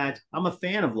into a match. I'm a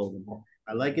fan of Logan Paul.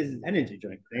 I like his energy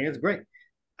drink. I think it's great.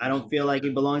 I don't feel like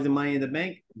he belongs in Money in the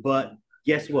Bank, but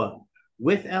guess what?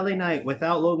 With LA Knight,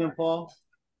 without Logan Paul,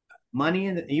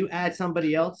 you add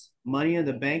somebody else, Money in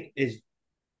the Bank is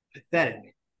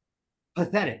pathetic.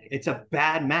 Pathetic. It's a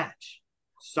bad match.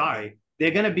 Sorry.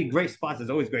 They're gonna be great spots. There's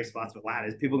always great spots with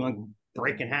ladders. People are gonna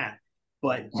break in half.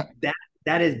 But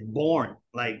that is boring.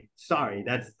 Like, sorry,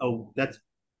 that's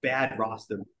bad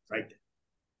roster right there.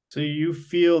 So you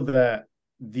feel that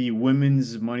the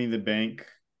women's Money in the Bank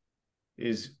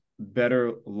is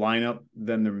better lineup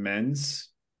than the men's,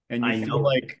 and you feel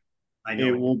like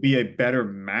it will be a better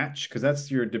match? Because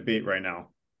that's your debate right now.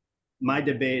 My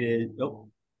debate is go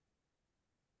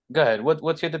ahead.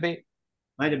 What's your debate?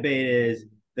 My debate is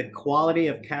the quality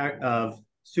of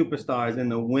superstars in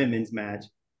the women's match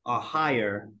are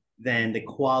higher than the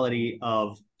quality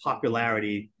of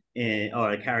popularity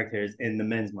or the characters in the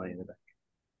men's Money in the Bank.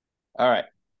 All right.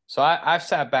 So I've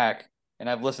sat back and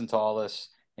I've listened to all this.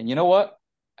 And you know what?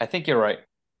 I think you're right.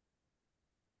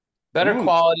 Better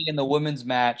quality in the women's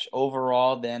match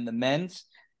overall than the men's.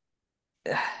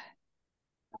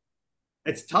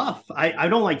 It's tough. I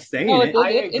don't like saying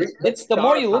it. It's the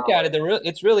more you look at it,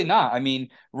 it's really not. I mean,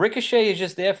 Ricochet is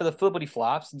just there for the flippity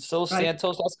flops, and so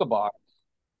Santos Escobar.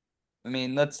 I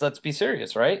mean, let's be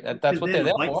serious, right? That's what they're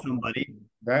there for. Somebody.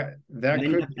 That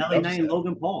could be LA Knight and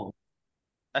Logan Paul.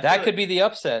 That could be the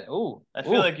upset. Ooh, I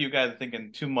feel like you guys are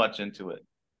thinking too much into it.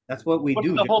 That's what we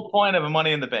do. What's the whole point of a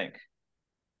Money in the Bank?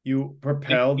 You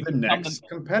propel the next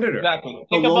competitor. Exactly.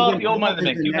 Think about your Money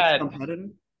in the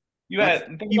Bank.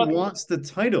 He wants the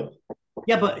title.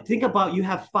 Yeah, but think about, you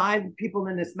have 5 people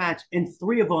in this match, and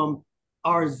 3 of them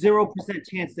are 0%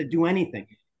 chance to do anything.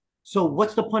 So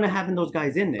what's the point of having those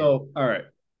guys in there? Oh, all right.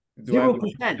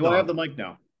 0%. Do I have the mic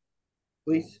now?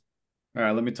 Please. All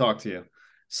right, let me talk to you.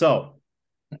 So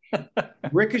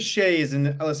Ricochet is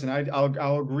in. Listen,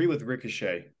 I'll agree with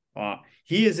Ricochet.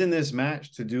 He is in this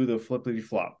match to do the flippity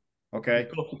flop. Okay,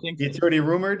 it's already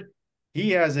rumored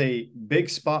he has a big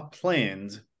spot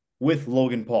planned with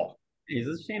Logan Paul. He's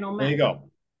a Shane O'Mac. There you go.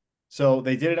 So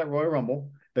they did it at Royal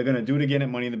Rumble. They're going to do it again at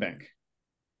Money in the Bank.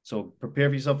 So prepare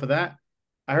for yourself for that.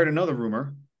 I heard another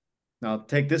rumor. Now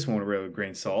take this one with a real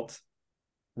grain of salt.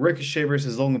 Ricochet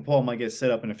versus Logan Paul might get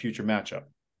set up in a future matchup.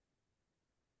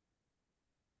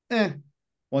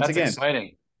 Once again,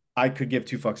 exciting. I could give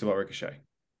 2 fucks about Ricochet.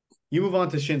 You move on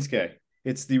to Shinsuke.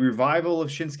 It's the revival of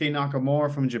Shinsuke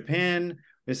Nakamura from Japan.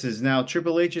 This is now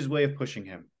Triple H's way of pushing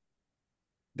him.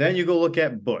 Then you go look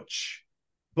at Butch.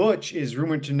 Butch is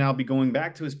rumored to now be going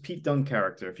back to his Pete Dunne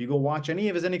character. If you go watch any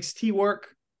of his NXT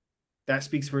work, that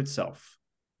speaks for itself.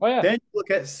 Oh, yeah. Then you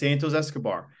look at Santos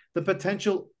Escobar. The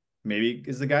potential maybe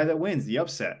is the guy that wins, the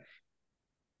upset.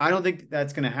 I don't think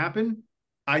that's going to happen.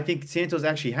 I think Santos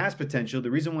actually has potential.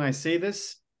 The reason why I say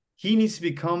this, he needs to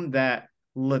become that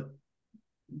luchador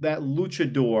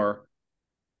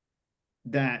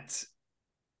that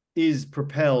is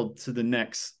propelled to the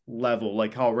next level,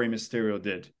 like how Rey Mysterio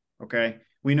did. Okay,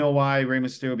 we know why Rey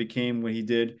Mysterio became what he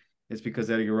did. It's because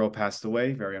Eddie Guerrero passed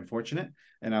away. Very unfortunate.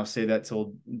 And I'll say that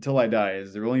until I die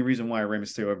is the only reason why Rey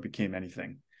Mysterio ever became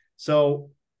anything. So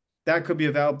that could be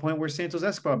a valid point where Santos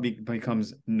Escobar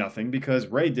becomes nothing because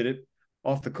Rey did it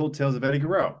off the coattails of Eddie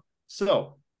Guerrero.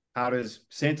 So how does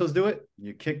Santos do it?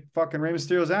 You kick fucking Rey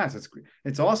Mysterio's ass.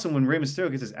 It's awesome when Rey Mysterio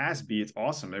gets his ass beat. It's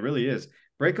awesome. It really is.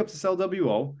 Break up this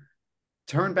LWO,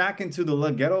 turn back into the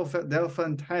Legado del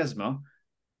Fantasma,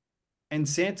 and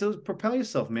Santos, propel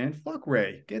yourself, man. Fuck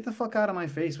Rey. Get the fuck out of my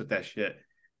face with that shit.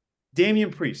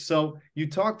 Damian Priest. So you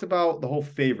talked about the whole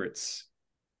favorites.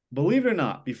 Believe it or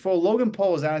not, before Logan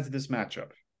Paul was added to this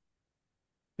matchup,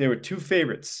 there were 2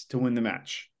 favorites to win the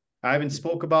match. I haven't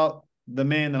spoke about the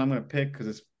man that I'm going to pick because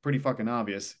it's pretty fucking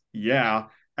obvious. Yeah,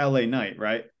 LA Knight,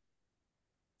 right?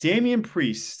 Damian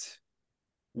Priest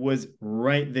was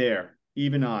right there,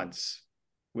 even odds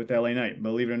with LA Knight,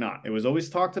 believe it or not. It was always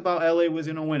talked about LA was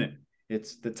going to win it.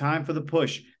 It's the time for the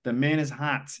push. The man is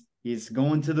hot. He's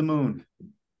going to the moon.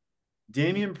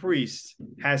 Damian Priest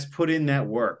has put in that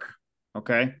work,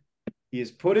 okay? He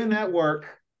has put in that work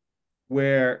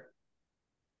where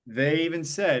they even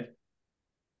said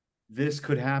this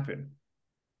could happen.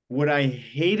 Would I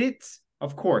hate it?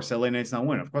 Of course, LA Knight's not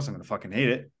winning. Of course I'm going to fucking hate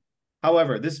it.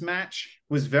 However, this match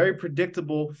was very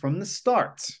predictable from the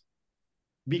start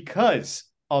because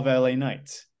of LA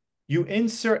Knight. You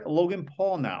insert Logan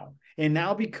Paul now, and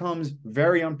now becomes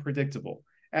very unpredictable.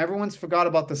 Everyone's forgot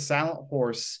about the silent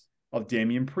horse of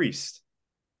Damian Priest.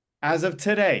 As of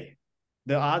today,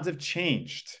 the odds have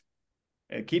changed.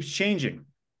 It keeps changing.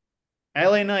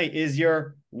 LA Knight is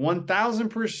your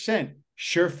 1,000%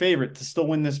 sure favorite to still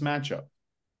win this matchup.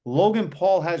 Logan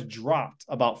Paul has dropped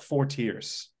about 4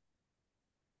 tiers.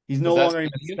 He's no longer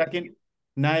even second.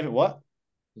 Not even what?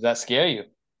 Does that scare you?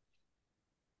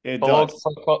 It does.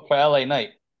 For LA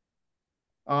Knight.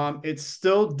 It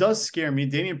still does scare me.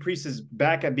 Damian Priest is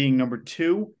back at being number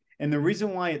 2. And the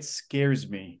reason why it scares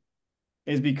me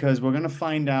is because we're going to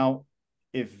find out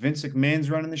if Vince McMahon's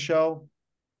running the show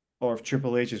or if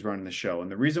Triple H is running the show.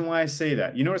 And the reason why I say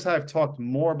that, you notice how I've talked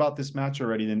more about this match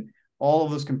already than all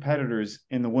of those competitors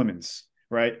in the women's,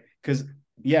 right? Because,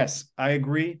 yes, I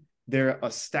agree. They're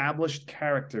established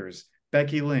characters.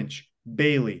 Becky Lynch,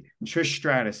 Bayley, Trish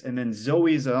Stratus, and then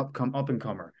Zoe is an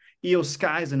up-and-comer. Io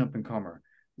Sky is an up-and-comer.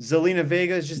 Zelina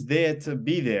Vega is just there to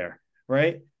be there,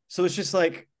 right? So it's just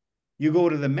like, you go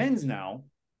to the men's now,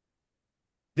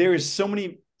 there is so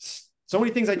many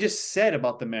things I just said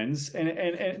about the men's,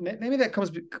 and maybe that comes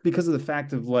because of the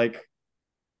fact of like,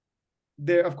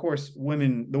 there, of course,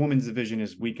 the women's division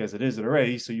is weak as it is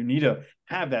already, so you need to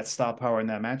have that star power in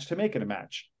that match to make it a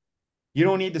match. You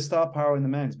don't need the star power in the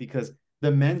men's because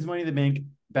the men's Money in the Bank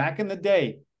back in the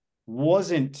day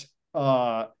wasn't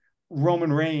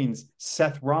Roman Reigns,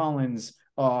 Seth Rollins,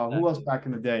 who else back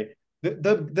in the day?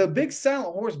 The big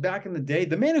silent horse back in the day,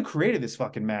 the man who created this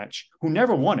fucking match, who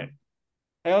never won it.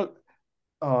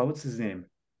 What's his name?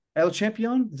 El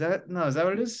Champion? Is that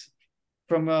what it is?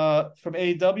 From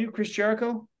AEW, Chris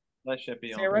Jericho? La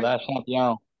Champion. Right?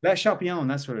 La Champion,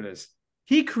 that's what it is.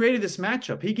 He created this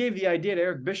matchup. He gave the idea to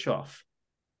Eric Bischoff.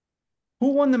 Who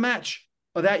won the match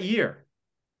of that year?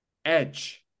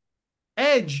 Edge.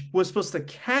 Edge was supposed to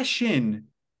cash in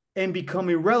and become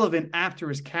irrelevant after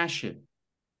his cash in.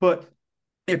 But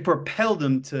it propelled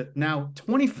him to now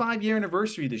 25-year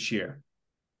anniversary this year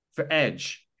for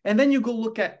Edge. And then you go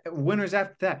look at winners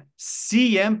after that.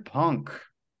 CM Punk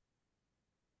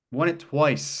won it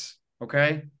twice.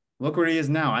 Okay? Look where he is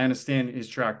now. I understand his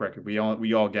track record. We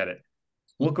all get it.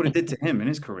 Look what it did to him in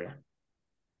his career.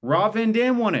 Rob Van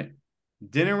Dam won it.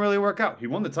 Didn't really work out. He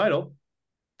won the title.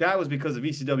 That was because of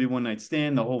ECW One Night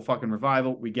Stand, the whole fucking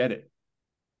revival. We get it.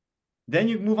 Then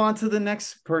you move on to the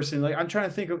next person. Like, I'm trying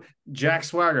to think of Jack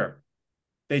Swagger.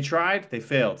 They tried, they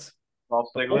failed. The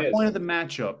whole point of the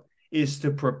matchup is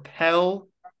to propel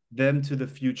them to the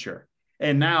future.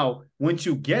 And now, once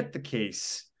you get the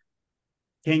case,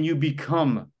 can you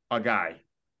become a guy,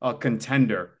 a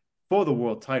contender for the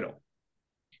world title?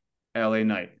 LA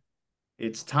Knight.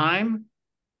 It's time.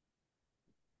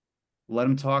 Let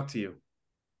him talk to you.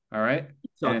 All right?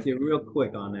 Talk to you real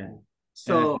quick on that.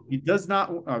 So he does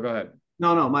not. Oh, go ahead.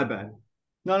 No, my bad.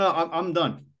 No, I'm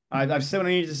done. I've said what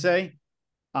I need to say.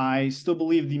 I still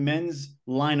believe the men's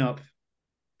lineup,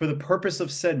 for the purpose of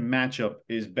said matchup,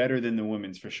 is better than the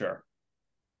women's for sure.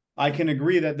 I can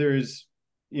agree that there's,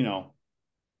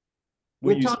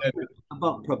 what you said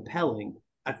about propelling.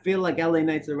 I feel like LA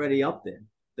Knight's already up there.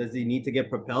 Does he need to get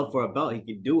propelled for a belt? He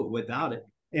can do it without it.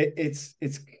 It's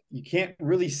you can't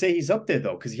really say he's up there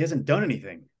though because he hasn't done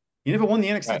anything. He never won the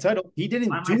NXT title. He didn't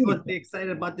do anything. I'm supposed to be excited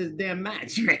about this damn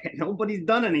match, man. Nobody's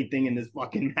done anything in this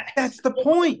fucking match. That's the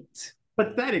point.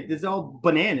 Pathetic. There's all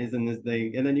bananas in this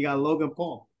thing, and then you got Logan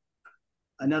Paul,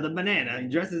 another banana. He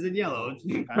dresses in yellow.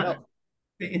 I know.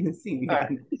 In the scene.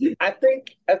 I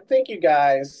think you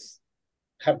guys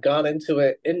have gone into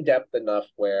it in depth enough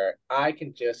where I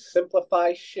can just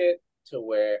simplify shit to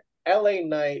where LA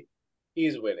Knight,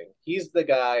 he's winning. He's the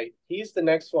guy. He's the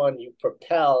next one you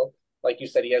propel. Like you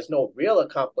said, he has no real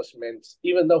accomplishments,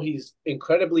 even though he's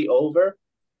incredibly over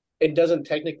and doesn't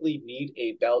technically need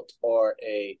a belt or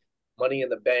a money in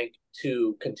the bank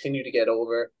to continue to get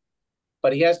over,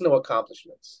 but he has no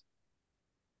accomplishments.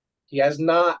 He has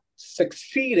not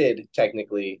succeeded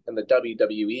technically in the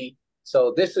WWE.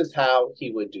 So this is how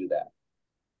he would do that.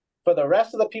 For the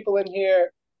rest of the people in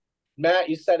here, Matt,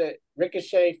 you said it.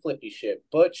 Ricochet, flippy shit.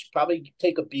 Butch, probably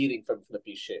take a beating from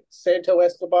flippy shit. Santo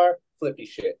Escobar, flippy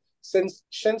shit. Since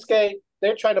Shinsuke,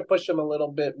 they're trying to push him a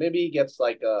little bit. Maybe he gets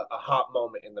like a hot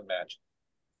moment in the match.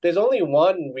 There's only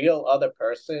one real other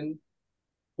person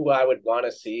who I would want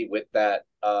to see with that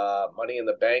Money in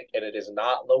the Bank, and it is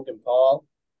not Logan Paul,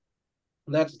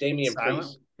 and that's Damian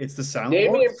Priest. It's the silent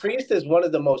Damian horse. Priest is one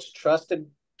of the most trusted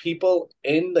people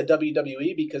in the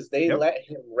WWE because they let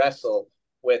him wrestle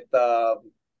with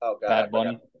Bad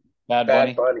Bunny.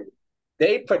 Bad Bunny.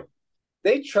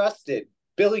 They trusted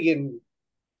billion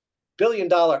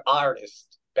dollar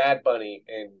artist Bad Bunny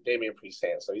in Damian Priest's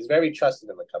hands, so he's very trusted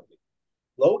in the company.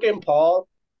 Logan Paul,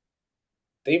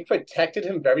 they've protected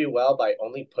him very well by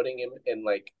only putting him in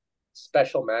like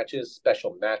special matches,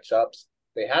 special matchups.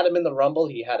 They had him in the Rumble.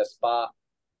 He had a spot.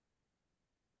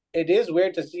 It is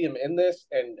weird to see him in this,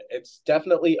 and it's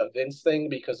definitely a Vince thing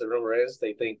because the rumor is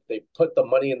they think they put the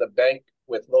Money in the Bank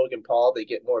with Logan Paul. They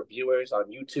get more viewers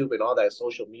on YouTube and all that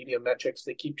social media metrics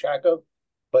they keep track of.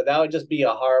 But that would just be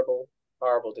a horrible,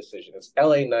 horrible decision. It's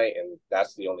LA Knight, and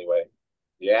that's the only way.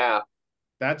 Yeah.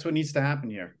 That's what needs to happen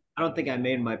here. I don't think I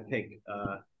made my pick.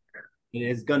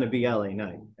 It's going to be LA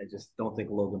Knight. I just don't think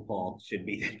Logan Paul should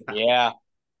be there. Yeah.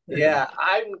 Yeah,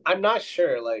 I'm not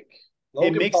sure. Like,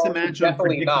 Logan it makes Paul the match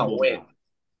definitely not win. Now.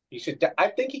 He should. I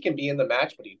think he can be in the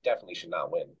match, but he definitely should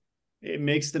not win. It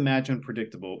makes the match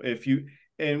unpredictable.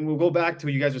 And we'll go back to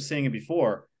what you guys were saying it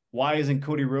before. Why isn't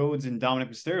Cody Rhodes and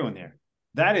Dominic Mysterio in there?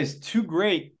 That is two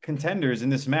great contenders in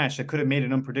this match that could have made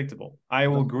it unpredictable. I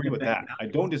will agree with that. I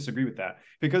don't disagree with that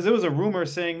because there was a rumor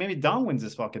saying maybe Dom wins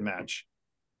this fucking match.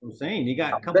 I'm saying you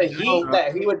got a couple the heat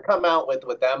that he would come out with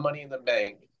that Money in the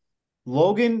Bank.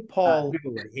 Logan Paul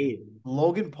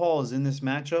is in this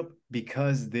matchup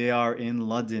because they are in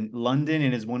London. London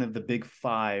and is one of the big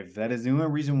five. That is the only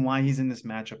reason why he's in this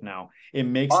matchup now. It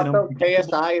makes it also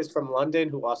KSI is from London,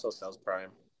 who also sells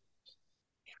Prime.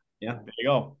 Yeah, there you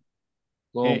go.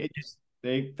 Well,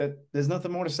 there's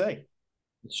nothing more to say.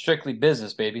 It's strictly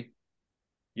business, baby.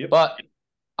 Yep. But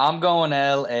I'm going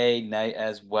LA Knight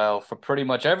as well for pretty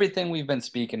much everything we've been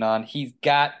speaking on. He's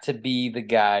got to be the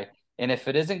guy. And if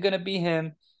it isn't going to be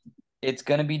him, it's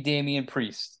going to be Damian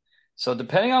Priest. So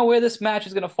depending on where this match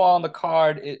is going to fall on the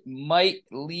card, it might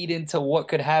lead into what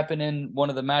could happen in one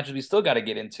of the matches we still got to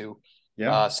get into.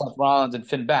 Yeah. Seth Rollins and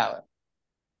Finn Balor.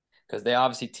 Because they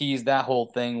obviously teased that whole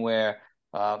thing where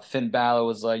Finn Balor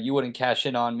was like, you wouldn't cash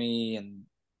in on me and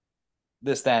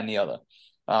this, that, and the other.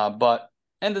 But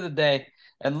end of the day,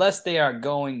 unless they are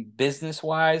going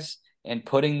business-wise and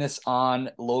putting this on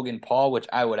Logan Paul, which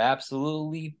I would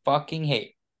absolutely fucking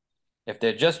hate. If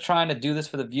they're just trying to do this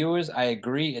for the viewers, I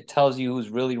agree. It tells you who's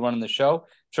really running the show,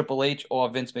 Triple H or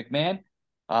Vince McMahon.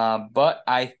 But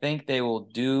I think they will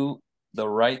do the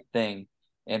right thing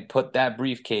and put that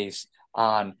briefcase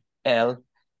on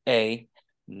L.A.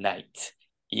 Knight.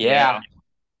 Yeah.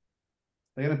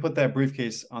 They're going to put that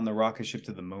briefcase on the rocket ship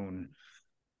to the moon.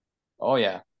 Oh,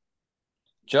 yeah.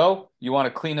 Joe, you want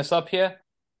to clean us up here?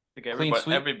 I think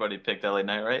everybody picked LA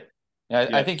Knight, right? Yeah,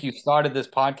 yes. I think you started this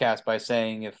podcast by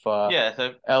saying if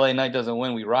LA Knight doesn't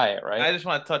win, we riot, right? I just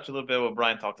want to touch a little bit what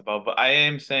Brian talked about, but I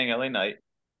am saying LA Knight,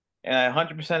 and I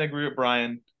 100% agree with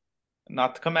Brian.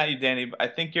 Not to come at you, Danny, but I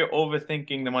think you're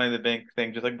overthinking the Money in the Bank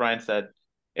thing, just like Brian said.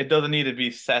 It doesn't need to be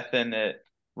Seth in it,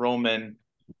 Roman.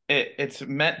 It's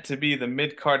meant to be the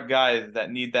mid-card guys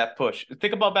that need that push.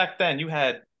 Think about back then. You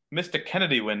had Mr.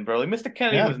 Kennedy win, bro. Like, Mr.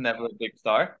 Kennedy was never a big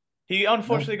star. He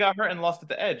unfortunately got hurt and lost at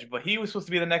the Edge, but he was supposed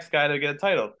to be the next guy to get a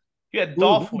title. You had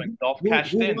Dolph win. Dolph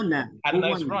cashed in. Had a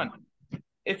nice run.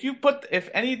 If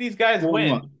any of these guys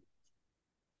win.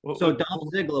 So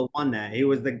Dolph Ziggler won that. He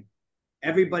was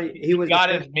got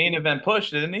his main event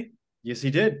push, didn't he? Yes,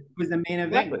 he did. He was the main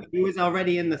event. Exactly. He was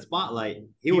already in the spotlight.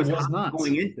 He was not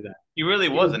going into that. He really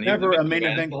wasn't. He was never a main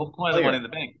event. The whole point of Money in the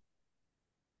Bank.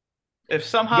 If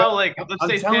somehow, let's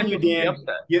say, telling you, Dan,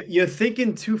 you're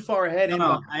thinking too far ahead.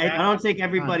 No, I don't think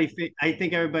everybody. I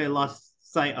think everybody lost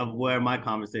sight of where my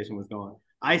conversation was going.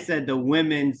 I said the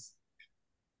women's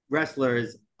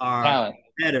wrestlers are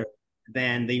better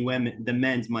than the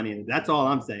men's Money. That's all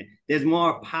I'm saying. There's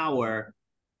more power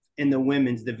in the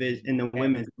women's division, in the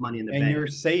women's Money in the And Bank. you're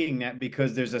saying that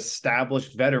because there's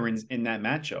established veterans in that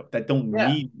matchup that don't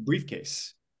need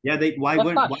briefcase. Yeah, why That's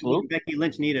would not true. Becky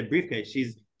Lynch need a briefcase?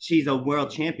 She's a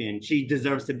world champion. She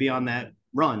deserves to be on that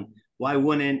run. Why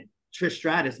wouldn't Trish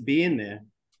Stratus be in there?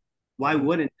 Why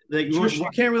wouldn't Trish, you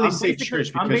can't really say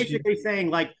Trish because I'm basically saying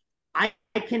like I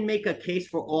can make a case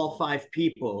for all 5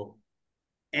 people,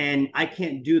 and I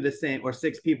can't do the same, or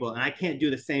 6 people, and I can't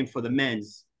do the same for the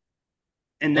men's.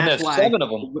 And that's why 7 of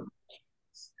them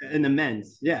in the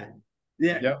men's, yeah.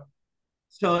 Yep.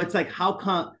 So it's like, how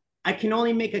come I can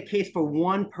only make a case for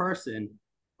one person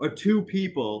or 2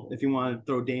 people, if you want to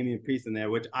throw Damian Priest in there,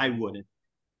 which I wouldn't.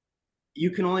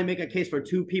 You can only make a case for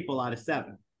 2 people out of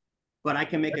 7, but I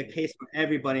can make a case for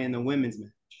everybody in the women's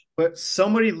match. But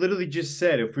somebody literally just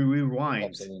said, if we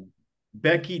rewind,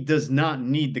 Becky does not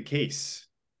need the case.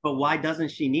 But why doesn't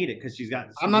she need it? Because she's got.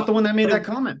 I'm not the one that made that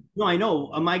comment. No, I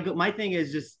know. My thing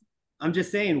is just, I'm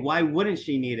just saying, why wouldn't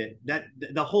she need it? That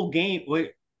the whole game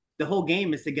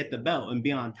is to get the belt and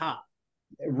be on top.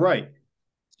 Right.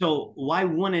 So why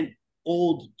wouldn't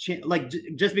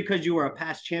just because you were a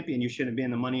past champion, you shouldn't be in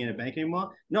the Money in the Bank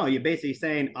anymore? No, you're basically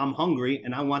saying I'm hungry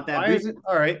and I want that. Why isn't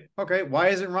all right? Okay, why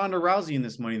isn't Ronda Rousey in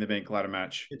this Money in the Bank ladder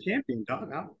match? The champion,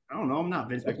 dog. I don't know. I'm not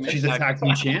Vince McMahon. She's a tag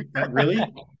team champ. Really?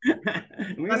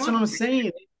 That's what I'm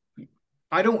saying.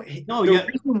 I don't. No, the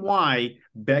reason why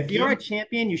Becky, if you're a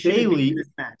champion, you should be in this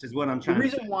match. Is what I'm trying. The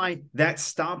reason why that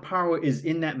star power is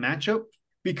in that matchup,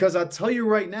 because I'll tell you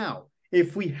right now,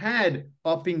 if we had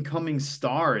up and coming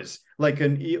stars like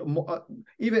even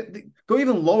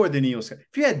lower than Io Sky,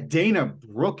 if you had Dana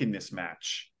Brooke in this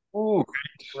match,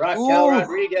 Raquel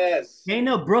Rodriguez,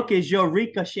 Dana Brooke is your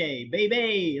Ricochet,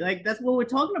 baby. Like that's what we're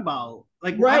talking about.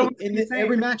 Like right, and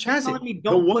every match has it. Me,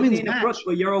 don't put Dana Brooke,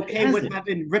 but you're okay with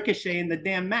having Ricochet in the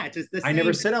damn match. It's the same. I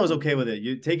never said I was okay with it.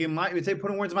 You're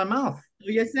putting words in my mouth.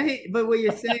 What you're saying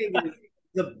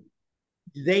is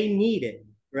they need it.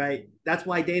 Right. That's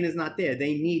why Dana's not there.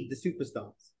 They need the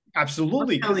superstars.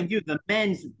 Absolutely. I'm telling you, the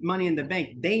men's Money in the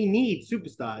Bank, they need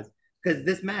superstars because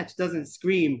this match doesn't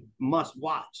scream must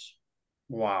watch.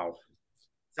 Wow.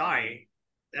 Sorry.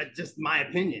 That's just my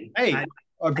opinion. Hey,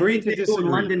 agreed to disagree.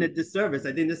 London a disservice.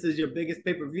 I think this is your biggest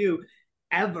pay-per-view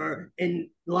ever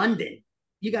in London.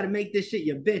 You got to make this shit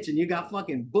your bitch, and you got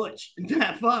fucking Butch. What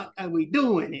the fuck are we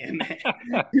doing here, man?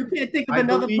 You can't think of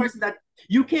another person that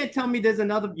you can't tell me there's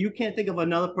another. You can't think of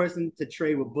another person to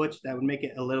trade with Butch that would make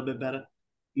it a little bit better,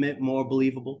 more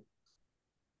believable.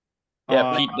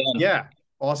 Yeah, Pete Dunne. Yeah,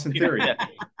 Austin Theory.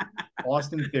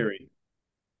 Austin Theory.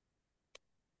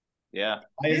 Yeah,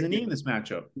 why isn't he in this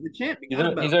matchup? He's a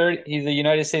champion. He's a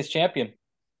United States champion.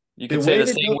 You could say the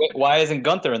same way. Why isn't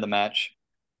Gunther in the match?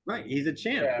 Right, he's a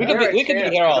champ. Yeah, we could be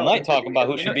here all night talking about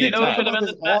who should be in the match. Should have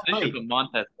been the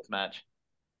Montez match.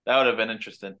 That would have been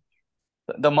interesting.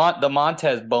 The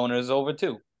Montez boner is over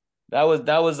too. That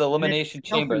was Elimination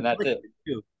Chamber, and that's it.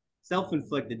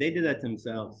 Self-inflicted. They did that to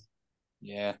themselves.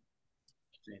 Yeah.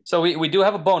 So we do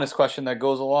have a bonus question that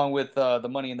goes along with the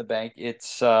Money in the Bank.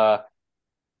 It's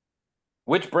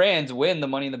which brands win the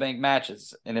Money in the Bank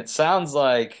matches, and it sounds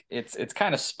like it's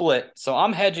kind of split. So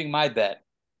I'm hedging my bet.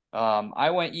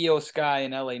 I went Io Sky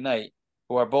and LA Knight,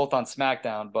 who are both on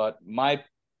SmackDown, but my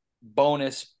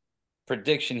bonus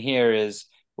prediction here is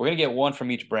we're going to get one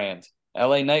from each brand.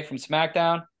 LA Knight from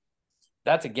SmackDown,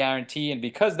 that's a guarantee. And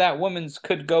because that women's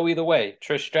could go either way,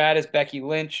 Trish Stratus, Becky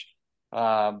Lynch,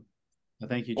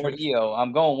 thank you, or Io,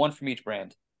 I'm going one from each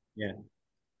brand. Yeah,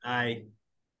 I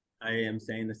am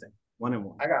saying the same. 1 and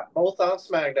 1. I got both on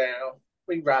SmackDown.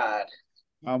 We ride.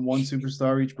 I'm one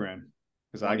superstar each brand.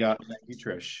 Because I got Becky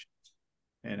Trish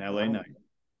and LA Knight.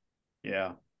 Yeah.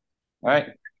 All right.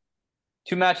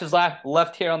 2 matches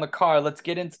left here on the card. Let's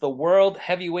get into the World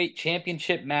Heavyweight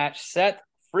Championship match. Seth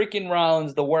freaking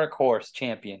Rollins, the workhorse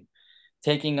champion,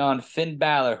 taking on Finn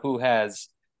Balor, who has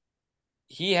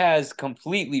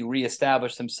completely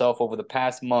reestablished himself over the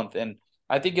past month. And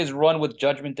I think his run with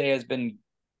Judgment Day has been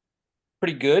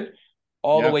pretty good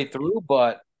all the way through.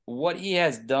 But what he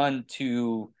has done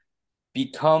to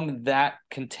become that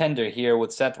contender here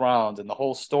with Seth Rollins and the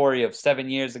whole story of 7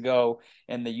 years ago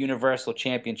and the Universal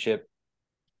Championship,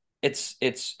 it's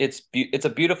a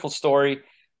beautiful story.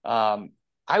 I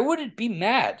wouldn't be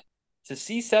mad to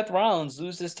see Seth Rollins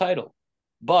lose this title,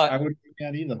 but I wouldn't be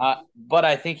mad either. But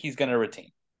I think he's going to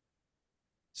retain.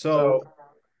 So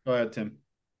go ahead, Tim.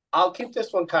 I'll keep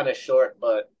this one kind of short,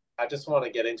 but I just want to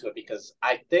get into it because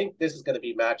I think this is going to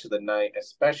be match of the night,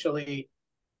 especially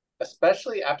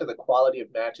after the quality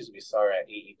of matches we saw at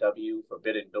AEW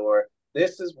Forbidden Door.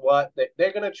 This is what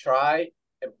they're going to try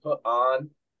and put on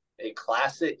a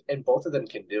classic, and both of them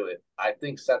can do it. I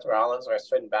think Seth Rollins versus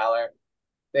Finn Balor,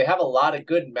 they have a lot of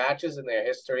good matches in their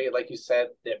history. Like you said,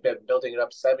 they've been building it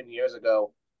up 7 years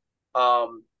ago. I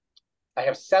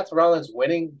have Seth Rollins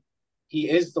winning. He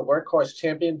is the workhorse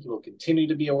champion. He will continue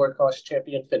to be a workhorse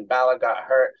champion. Finn Balor got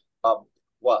hurt.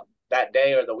 That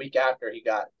day or the week after he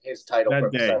got his title That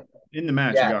from day Seth. in the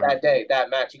match. Yeah, that day, that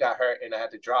match he got hurt and I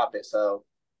had to drop it. So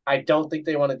I don't think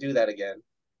they want to do that again,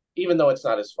 even though it's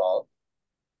not his fault.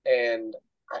 And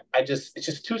it's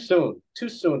just too soon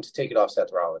to take it off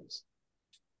Seth Rollins.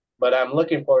 But I'm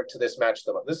looking forward to this match.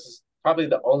 This is probably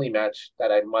the only match that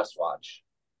I must watch.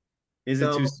 Is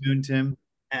it too soon, Tim?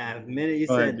 The minute you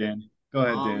Go said ahead, Dan. Go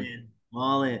ahead, Dan.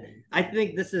 All in. I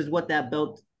think this is what that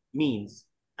belt means.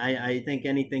 I think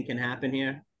anything can happen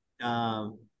here.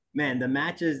 Man, the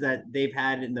matches that they've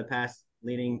had in the past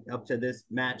leading up to this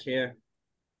match here,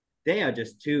 they are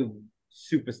just two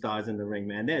superstars in the ring,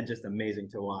 man. They're just amazing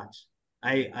to watch.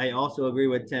 I also agree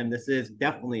with Tim. This is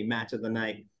definitely match of the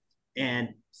night. And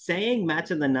saying match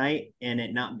of the night and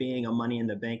it not being a Money in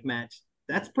the Bank match,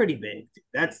 that's pretty big.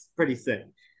 That's pretty sick.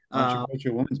 Why don't you go with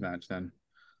your women's match then?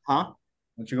 Huh? Why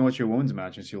don't you go with your women's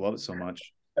match since you love it so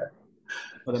much?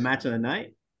 For the match of the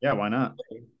night? Yeah, why not?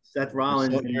 Seth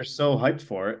Rollins. You're so hyped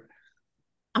for it.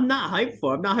 I'm not hyped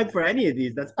for. I'm not hyped for any of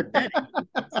these. That's pathetic.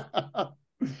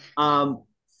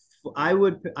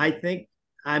 I think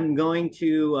I'm going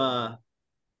to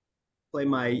play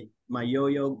my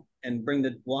yo-yo and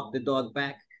walk the dog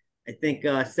back. I think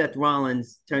Seth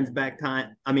Rollins turns back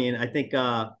time. I think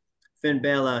Finn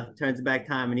Balor turns back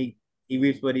time and he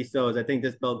reaps what he sows. I think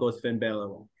this belt goes Finn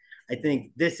Balor. I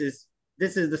think this is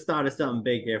the start of something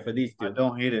big here for these two. I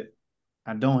don't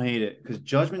hate it because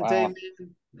Judgment Day,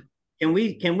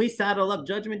 man. Can we saddle up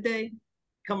Judgment Day?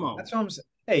 Come on. That's what I'm saying.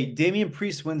 Hey, Damian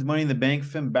Priest wins Money in the Bank.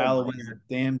 Finn Balor wins the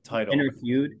damn title. Inner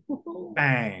feud.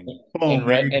 Bang. Boom.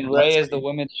 And Ray is the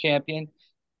women's champion.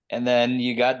 And then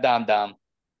you got Dom Dom.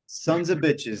 Sons of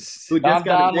bitches. Dom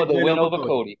Dom with a win over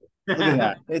Cody. Look at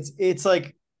that. It's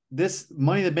like this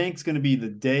Money in the Bank is going to be the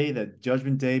day that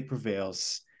Judgment Day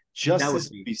prevails. Justice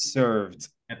will be served.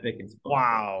 Epic and fun.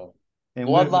 Wow. And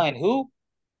Bloodline who?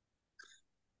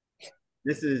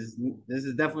 This is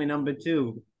definitely number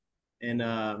 2 in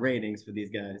ratings for these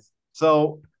guys.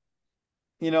 So,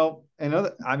 they've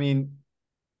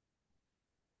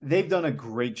done a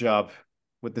great job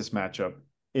with this matchup.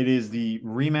 It is the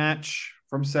rematch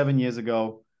from 7 years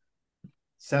ago.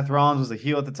 Seth Rollins was a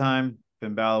heel at the time.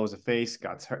 Finn Balor was a face,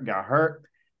 got hurt.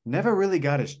 Never really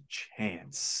got his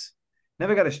chance.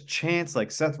 Never got his chance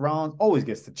like Seth Rollins always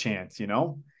gets the chance,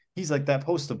 He's like that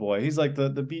poster boy. He's like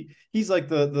the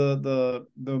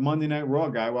Monday Night Raw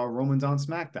guy while Roman's on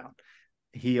SmackDown.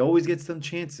 He always gets them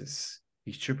chances.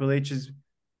 He's Triple H's.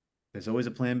 There's always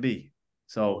a plan B.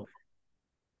 So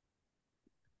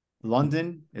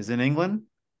London is in England.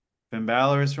 Finn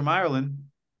Balor is from Ireland.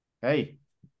 Hey,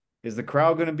 is the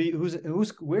crowd going to be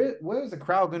where is the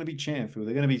crowd going to be chanting for?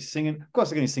 They're going to be singing. Of course,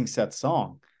 they're going to sing Seth's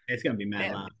song. It's going to be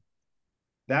mad loud.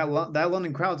 That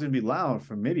London crowd's going to be loud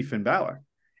for maybe Finn Balor.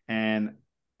 And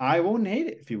I wouldn't hate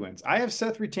it if he wins. I have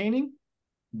Seth retaining,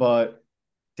 but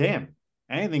damn,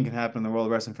 anything can happen in the World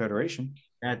Wrestling Federation.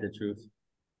 That's the truth.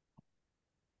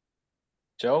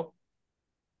 Joe?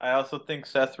 I also think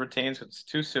Seth retains. It's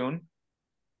too soon.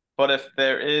 But if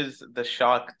there is the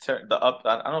shock, I don't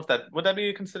know if would that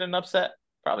be considered an upset?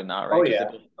 Probably not, right? Oh,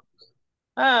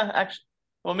 yeah. Actually,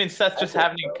 well, I mean, Seth just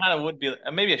having it kind of would be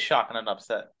maybe a shock and an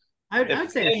upset.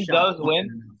 I'd say Finn does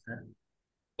win.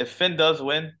 If Finn does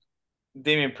win,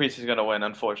 Damian Priest is gonna win.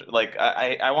 Unfortunately, like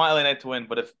I want LA Knight to win,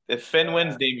 but if Finn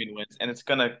wins, Damian wins, and it's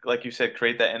gonna, like you said,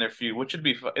 create that inner feud, which would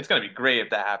be it's gonna be great if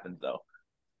that happens though.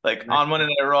 Like on Monday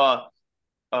Night Raw,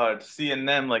 seeing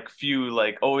them like feud,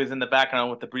 like always in the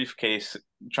background with the briefcase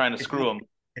trying to screw them.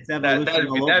 It's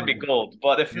evolution. That'd be gold.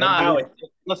 But if not,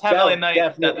 let's have LA Knight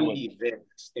definitely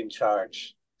Vince in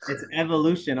charge. It's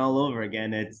evolution all over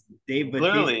again. It's Dave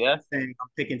Batista saying, "I'm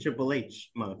picking Triple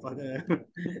H, motherfucker."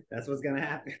 That's what's gonna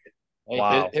happen. Hey,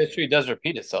 wow. History does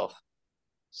repeat itself.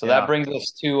 So that brings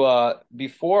us to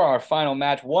before our final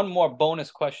match. One more bonus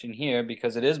question here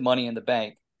because it is Money in the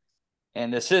Bank,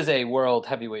 and this is a World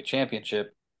Heavyweight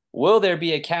Championship. Will there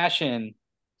be a cash-in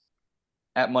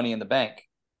at Money in the Bank?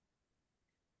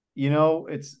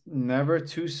 It's never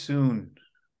too soon.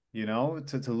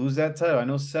 To lose that title. I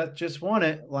know Seth just won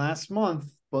it last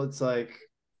month, but it's like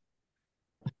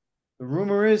the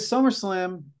rumor is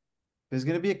SummerSlam, there's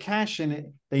going to be a cash in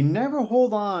it. They never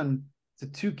hold on to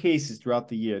 2 cases throughout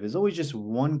the year. There's always just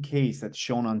one case that's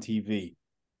shown on TV.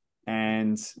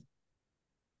 And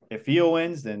if Io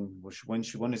wins, then when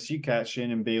does she cash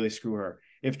in and Bayley screw her?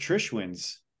 If Trish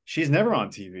wins, she's never on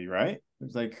TV, right?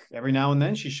 It's like every now and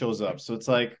then she shows up. So it's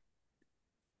like,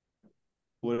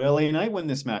 would LA Knight win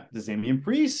this match? Does Damian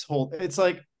Priest hold? It's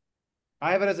like,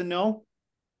 I have it as a no,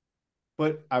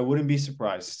 but I wouldn't be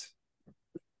surprised.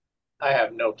 I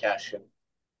have no cash in.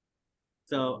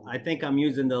 So I think I'm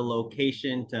using the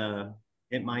location to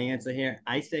hit my answer here.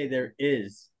 I say there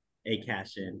is a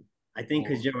cash in. I think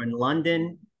because you're in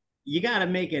London, you got to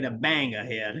make it a banger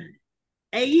here.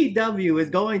 AEW is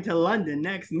going to London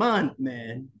next month,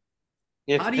 man.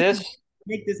 If How do this you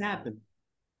make this happen?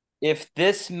 if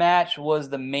this match was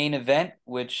the main event,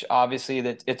 which obviously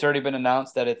that it's already been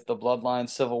announced that it's the Bloodline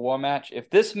Civil War match. If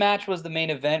this match was the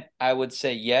main event, I would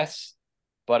say yes,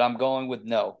 but I'm going with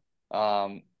no.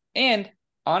 And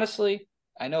honestly,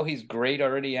 I know he's great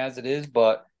already as it is,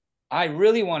 but I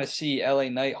really want to see LA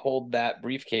Knight hold that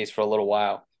briefcase for a little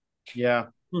while. Yeah.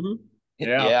 Mm-hmm.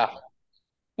 Yeah.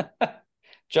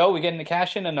 Joe, we getting the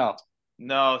cash in or no?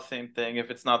 No, same thing.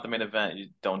 If it's not the main event, you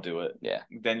don't do it. Yeah.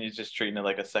 Then you're just treating it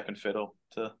like a second fiddle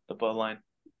to the bloodline.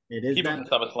 It is Keep it that. in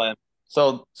SummerSlam.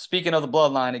 So speaking of the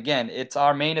Bloodline, again, it's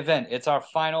our main event. It's our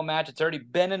final match. It's already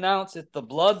been announced. It's the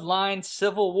Bloodline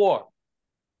Civil War.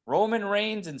 Roman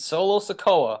Reigns and Solo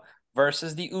Sikoa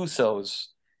versus the Usos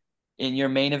in your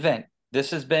main event.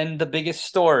 This has been the biggest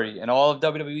story in all of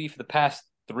WWE for the past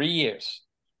 3 years.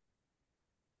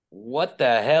 What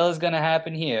the hell is going to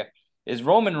happen here? Is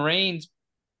Roman Reigns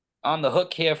on the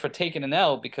hook here for taking an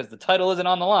L because the title isn't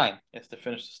on the line? He has to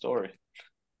finish the story.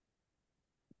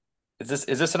 Is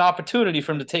this an opportunity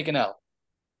for him to take an L?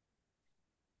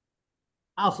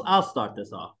 I'll start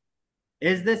this off.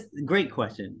 Is this great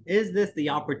question? Is this the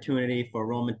opportunity for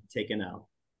Roman to take an L?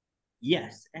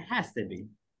 Yes, it has to be.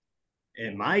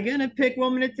 Am I gonna pick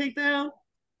Roman to take the L?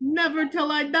 Never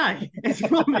till I die. It's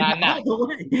Roman all the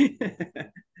way.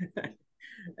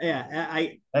 Yeah,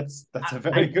 That's a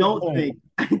very good point.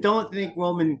 I don't think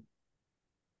Roman.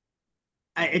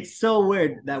 It's so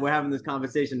weird that we're having this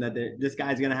conversation that this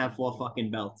guy's gonna have 4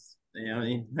 fucking belts. You know what I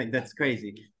mean? Like that's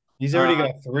crazy. He's already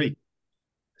got 3.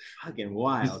 Fucking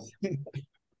wild.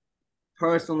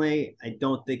 Personally, I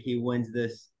don't think he wins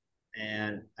this,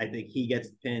 and I think he gets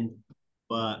pinned.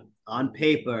 But on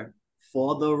paper,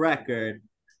 for the record,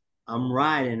 I'm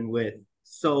riding with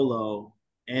Solo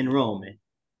and Roman.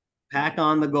 Pack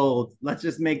on the gold. Let's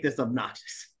just make this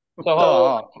obnoxious. So hold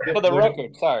on. For the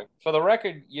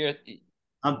record,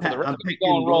 I'm picking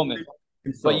going Roman.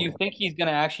 and But Solo. you think he's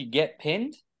gonna actually get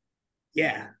pinned?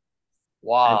 Yeah.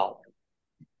 Wow.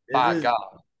 My This is-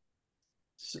 God.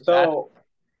 So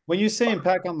When you say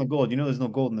pack on the gold, you know there's no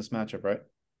gold in this matchup, right?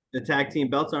 The tag team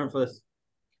belts aren't for this.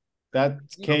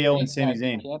 That's KO and Sami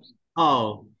Zayn.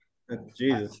 Oh,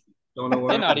 Jesus. Don't know where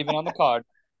They're not even on the card.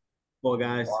 Poor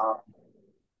guys. wow.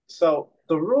 So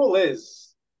the rule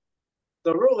is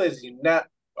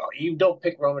you don't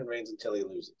pick Roman Reigns until he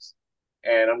loses.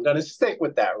 And I'm gonna stick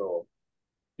with that rule.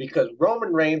 Because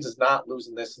Roman Reigns is not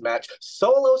losing this match.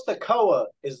 Solo Sikoa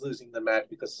is losing the match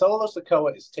because Solo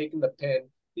Sikoa is taking the pin.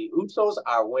 The Usos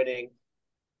are winning.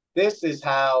 This is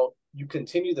how you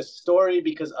continue the story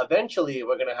because eventually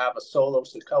we're going to have a Solo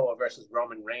Sikoa versus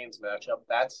Roman Reigns matchup.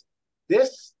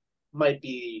 This might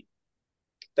be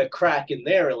the crack in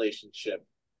their relationship.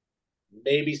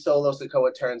 Maybe Solo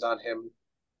Sikoa turns on him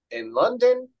in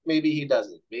London. Maybe he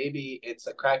doesn't. Maybe it's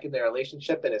a crack in their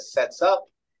relationship and it sets up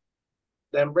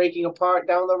them breaking apart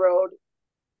down the road.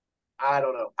 I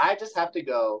don't know. I just have to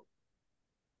go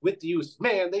with you.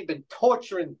 Man, they've been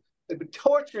torturing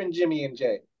Jimmy and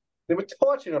Jay. They've been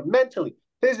torturing him mentally,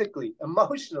 physically,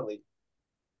 emotionally.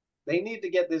 They need to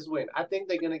get this win. I think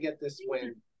they're going to get this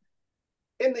win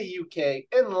in the UK,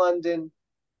 in London.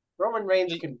 Roman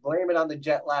Reigns can blame it on the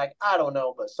jet lag. I don't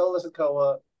know, but Solo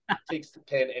Sikoa takes the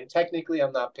pin, and technically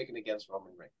I'm not picking against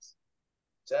Roman Reigns.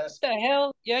 Just What the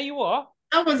hell? Yeah, you are.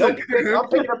 That was I'm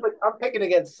picking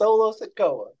against Solo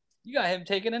Sikoa. You got him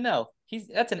taking an L.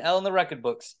 That's an L in the record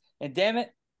books. And damn it,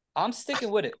 I'm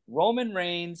sticking with it. Roman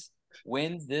Reigns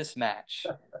wins this match.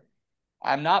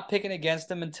 I'm not picking against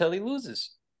him until he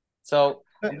loses. So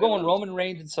I'm going Roman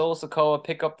Reigns and Solo Sikoa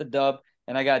pick up the dub,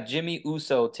 and I got Jimmy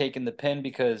Uso taking the pin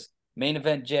because main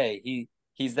event Jay.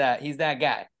 He's that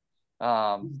guy.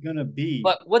 He's gonna be.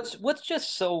 But what's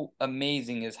just so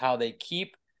amazing is how they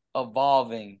keep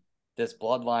evolving this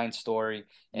bloodline story,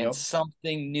 and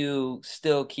something new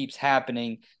still keeps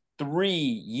happening 3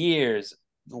 years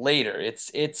later.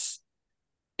 It's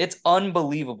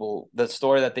unbelievable, the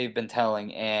story that they've been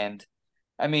telling. And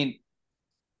I mean,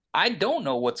 I don't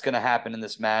know what's going to happen in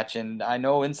this match, and I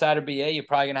know Insider BA, you're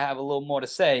probably going to have a little more to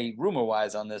say rumor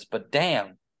wise on this, but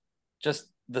damn, just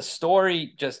the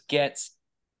story just gets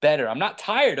better. I'm not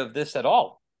tired of this at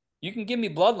all. You can give me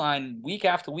Bloodline week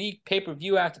after week,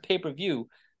 pay-per-view after pay-per-view.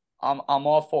 I'm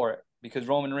all for it because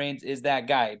Roman Reigns is that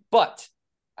guy. But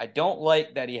I don't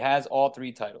like that he has all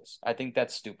 3 titles. I think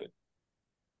that's stupid.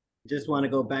 Just want to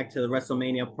go back to the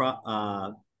WrestleMania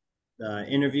the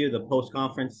interview, the post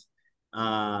conference.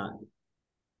 Roman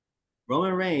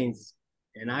Reigns,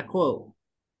 and I quote,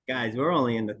 "Guys, we're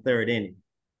only in the 3rd inning."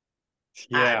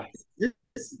 Yeah.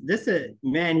 This is,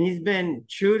 man, he's been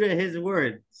true to his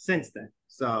word since then.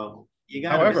 So you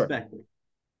gotta respect it.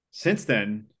 Since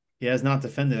then, he has not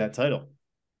defended that title.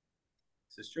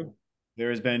 This is true. There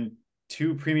has been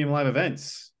 2 premium live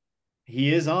events.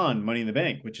 He is on Money in the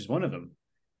Bank, which is one of them.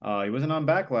 He wasn't on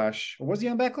Backlash. Or was he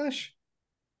on Backlash?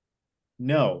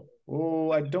 No.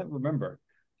 Oh, I don't remember.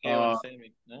 Yeah,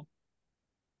 Sammy. No.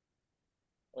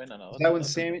 Wait, no. Is that when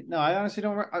Sammy? No, I honestly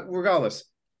don't. Regardless,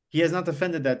 he has not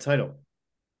defended that title.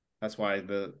 That's why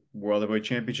the World Heavyweight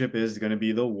Championship is going to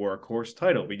be the workhorse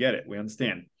title. We get it. We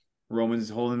understand. Roman's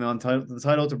holding on to the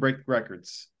title to break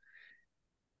records.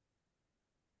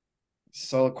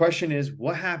 So the question is,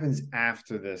 what happens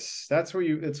after this? That's where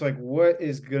it's like, what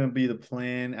is going to be the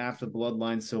plan after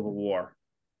Bloodline Civil War?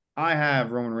 I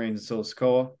have Roman Reigns and Solo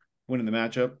Sikoa winning the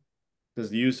matchup. Does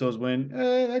the Usos win?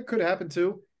 That could happen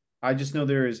too. I just know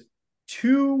there is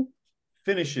 2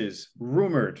 finishes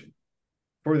rumored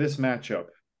for this matchup.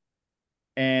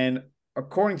 And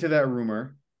according to that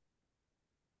rumor,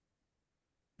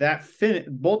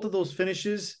 both of those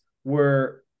finishes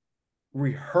were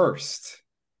rehearsed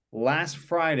last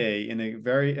Friday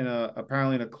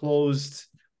apparently in a closed,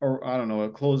 or I don't know, a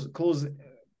closed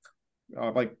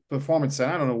like performance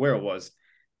center. I don't know where it was.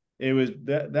 It was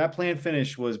that planned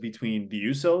finish was between the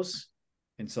Usos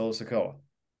and Solo Sikoa.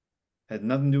 Had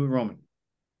nothing to do with Roman.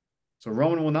 So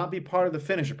Roman will not be part of the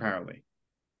finish, apparently.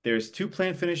 There's 2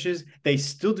 planned finishes. They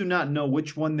still do not know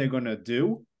which one they're going to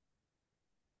do.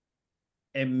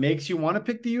 It makes you want to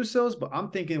pick the Usos, but I'm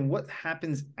thinking, what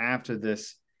happens after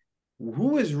this?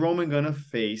 Who is Roman going to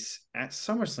face at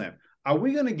SummerSlam? Are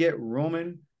we going to get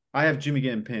Roman? I have Jimmy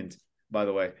getting pinned, by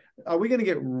the way. Are we going to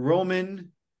get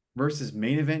Roman versus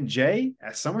main event Jay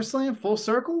at SummerSlam? Full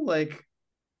circle? Like,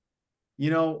 we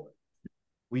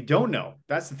don't know.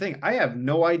 That's the thing. I have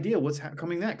no idea what's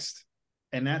coming next.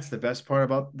 And that's the best part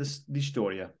about the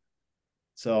story.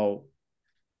 So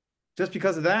just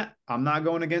because of that, I'm not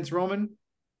going against Roman.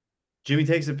 Jimmy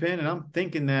takes a pin, and I'm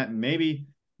thinking that maybe,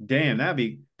 damn, that'd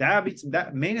be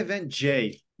that main event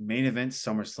Jay, main event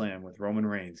SummerSlam with Roman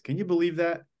Reigns. Can you believe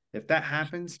that? If that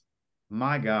happens,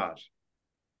 my God.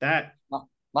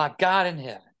 My God in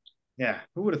heaven. Yeah,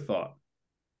 who would have thought?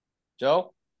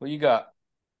 Joe, what you got?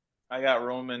 I got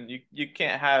Roman. You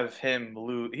can't have him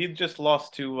lose. He just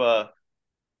lost to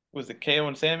was it KO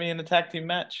and Sammy in the tag team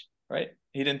match, right?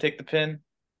 He didn't take the pin.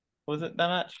 Was it that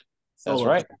match? That's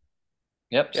right.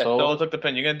 Yep. Yeah, Solo took the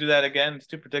pin. You're gonna do that again? It's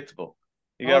too predictable.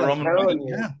 You got Roman.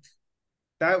 Yeah.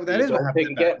 That is what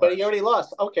happened. But he already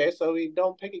lost. Okay, so we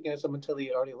don't pick against him until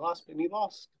he already lost, and he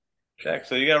lost. Check.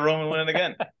 So you got Roman winning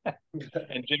again,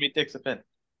 and Jimmy takes the pin.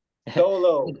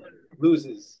 Solo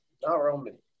loses, not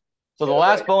Roman. So the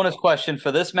last bonus question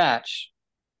for this match,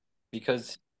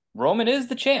 because Roman is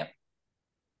the champ.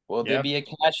 Will there be a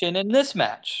cash in this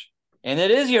match? And it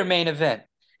is your main event.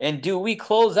 And do we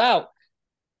close out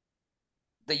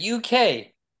the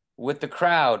UK with the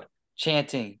crowd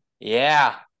chanting,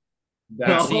 yeah?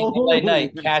 That's LA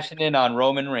Knight cashing in on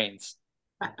Roman Reigns.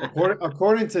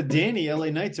 According to Danny,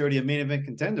 LA Knight's already a main event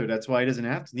contender. That's why he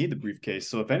doesn't need the briefcase.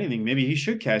 So if anything, maybe he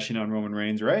should cash in on Roman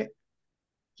Reigns, right?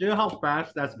 Do you know how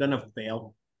fast that's gonna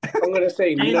fail? I'm gonna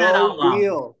say no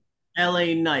deal.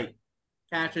 LA Knight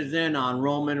cashes in on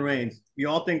Roman Reigns. You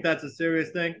all think that's a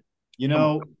serious thing?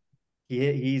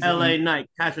 He's LA Knight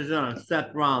cashes in on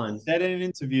Seth Rollins. Said in an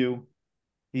interview,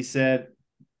 he said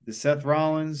the Seth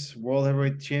Rollins World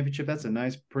Heavyweight Championship, that's a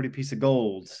nice, pretty piece of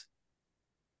gold.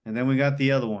 And then we got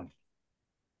the other one.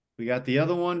 We got the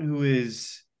other one who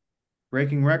is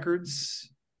breaking records.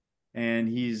 And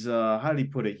he's, how did he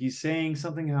put it? He's saying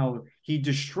something how he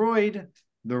destroyed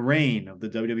the reign of the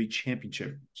WWE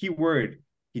Championship. Key word,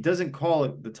 he doesn't call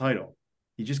it the title.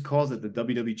 He just calls it the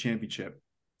WWE Championship.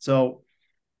 So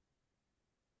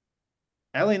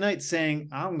LA Knight's saying,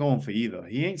 I'm going for either.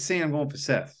 He ain't saying I'm going for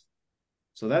Seth.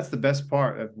 So that's the best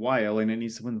part of why LA Knight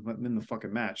needs to win the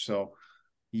fucking match. So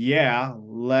yeah,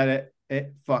 let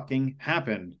it fucking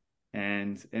happen.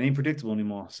 And it ain't predictable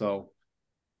anymore. So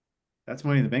that's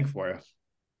Money in the Bank for you.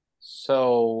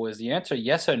 So is the answer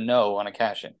yes or no on a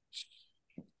cash-in?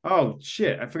 Oh,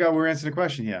 shit. I forgot we were answering the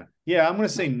question here. Yeah, I'm going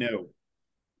to say no.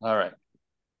 All right.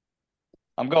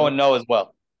 I'm going no as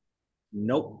well.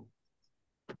 Nope.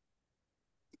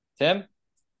 Tim?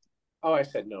 Oh, I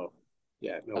said no.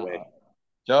 Yeah, no way.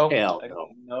 Joe? Hell I no.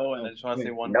 no, and I just want to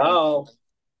say one thing. No.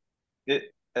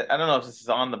 I don't know if this is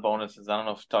on the bonuses. I don't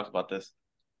know if we talked about this.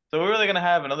 So we're really gonna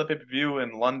have another pay-per-view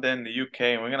in London, the UK,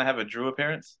 and we're gonna have a Drew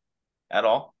appearance at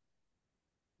all.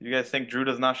 You guys think Drew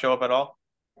does not show up at all?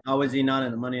 How is he not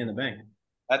in the Money in the Bank?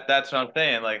 That's what I'm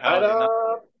saying. Like, I how is he not?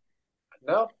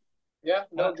 no. Yeah, I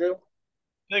no, Drew.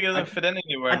 think he I, doesn't fit in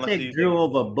anywhere I unless take he's Drew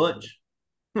like. over Butch.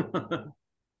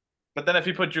 But then if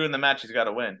you put Drew in the match, he's got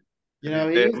to win. You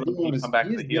know, They literally come back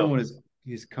to the heel.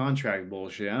 his contract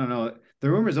bullshit. I don't know. The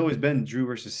rumor's always been Drew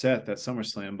versus Seth at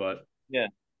SummerSlam, but Yeah,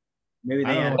 Maybe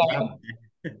I they don't had. know.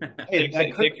 Hey,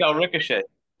 that could, They call Ricochet.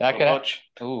 That could Butch.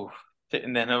 Ooh.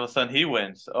 And then all of a sudden he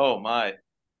wins. Oh my.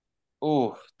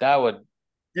 Ooh, that would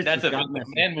This That's just a got Vince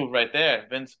messy. McMahon move right there.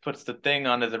 Vince puts the thing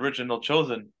on his original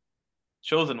chosen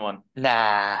one.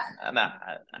 nah.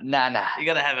 Nah. You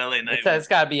gotta have LA Knight. It's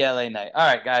gotta be LA Knight. All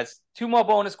right, guys. 2 more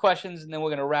bonus questions, and then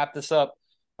we're gonna wrap this up.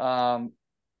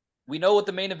 We know what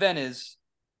the main event is,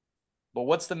 but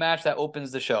what's the match that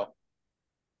opens the show?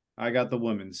 I got the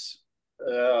women's.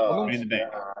 Oh, Money in the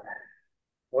Bank. God.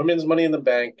 Women's Money in the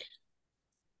Bank.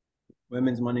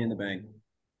 Women's Money in the Bank.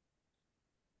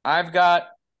 I've got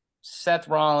Seth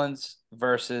Rollins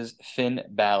versus Finn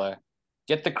Balor.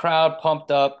 Get the crowd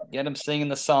pumped up, get them singing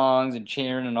the songs and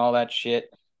cheering and all that shit.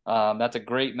 That's a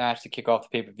great match to kick off the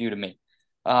pay-per-view to me.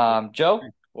 Joe?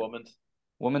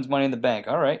 Women's Money in the Bank.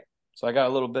 All right. So I got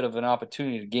a little bit of an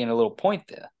opportunity to gain a little point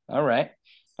there. All right.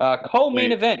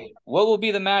 Co-main event. What will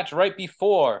be the match right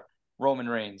before Roman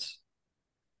Reigns?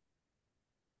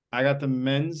 I got the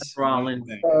men's. Rollins.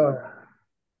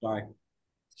 Sorry.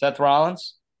 Seth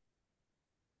Rollins?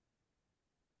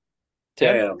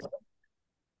 Tim? Damn.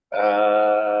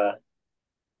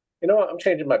 You know what? I'm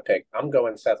changing my pick. I'm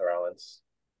going Seth Rollins.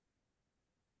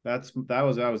 That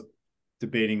was I was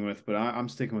debating with, but I'm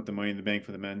sticking with the Money in the Bank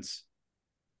for the men's.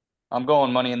 I'm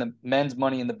going men's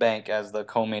Money in the Bank as the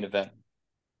co-main event.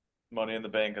 Money in the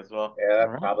Bank as well. Yeah,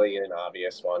 that's probably an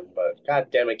obvious one, but god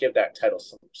damn it, give that title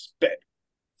some respect.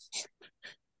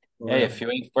 Hey, if you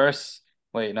ain't first,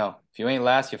 wait, no. If you ain't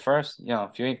last, you're first. You know,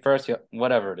 if you ain't first,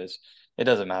 whatever it is. It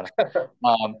doesn't matter.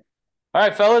 All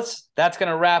right, fellas, that's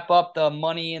gonna wrap up the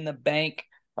Money in the Bank,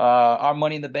 our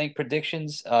Money in the Bank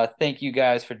predictions. Thank you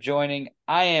guys for joining.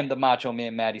 I am the Macho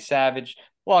Man, Matty Savage.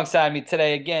 Alongside me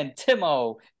today again,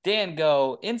 Timo, Dan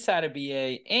Go, Insider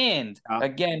BA, and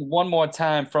again one more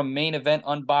time from Main Event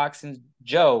Unboxings,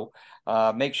 Joe.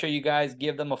 Make sure you guys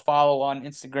give them a follow on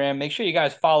Instagram. Make sure you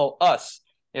guys follow us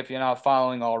if you're not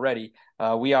following already.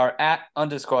 We are at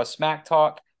 _Smack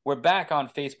Talk. We're back on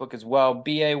Facebook as well.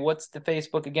 BA, what's the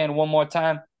Facebook again? One more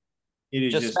time. It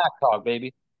is just Smack Talk,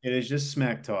 baby. It is just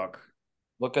Smack Talk.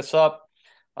 Look us up.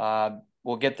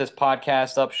 We'll get this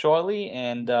podcast up shortly.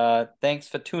 And thanks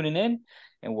for tuning in.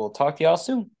 And we'll talk to y'all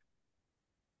soon.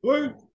 Wait.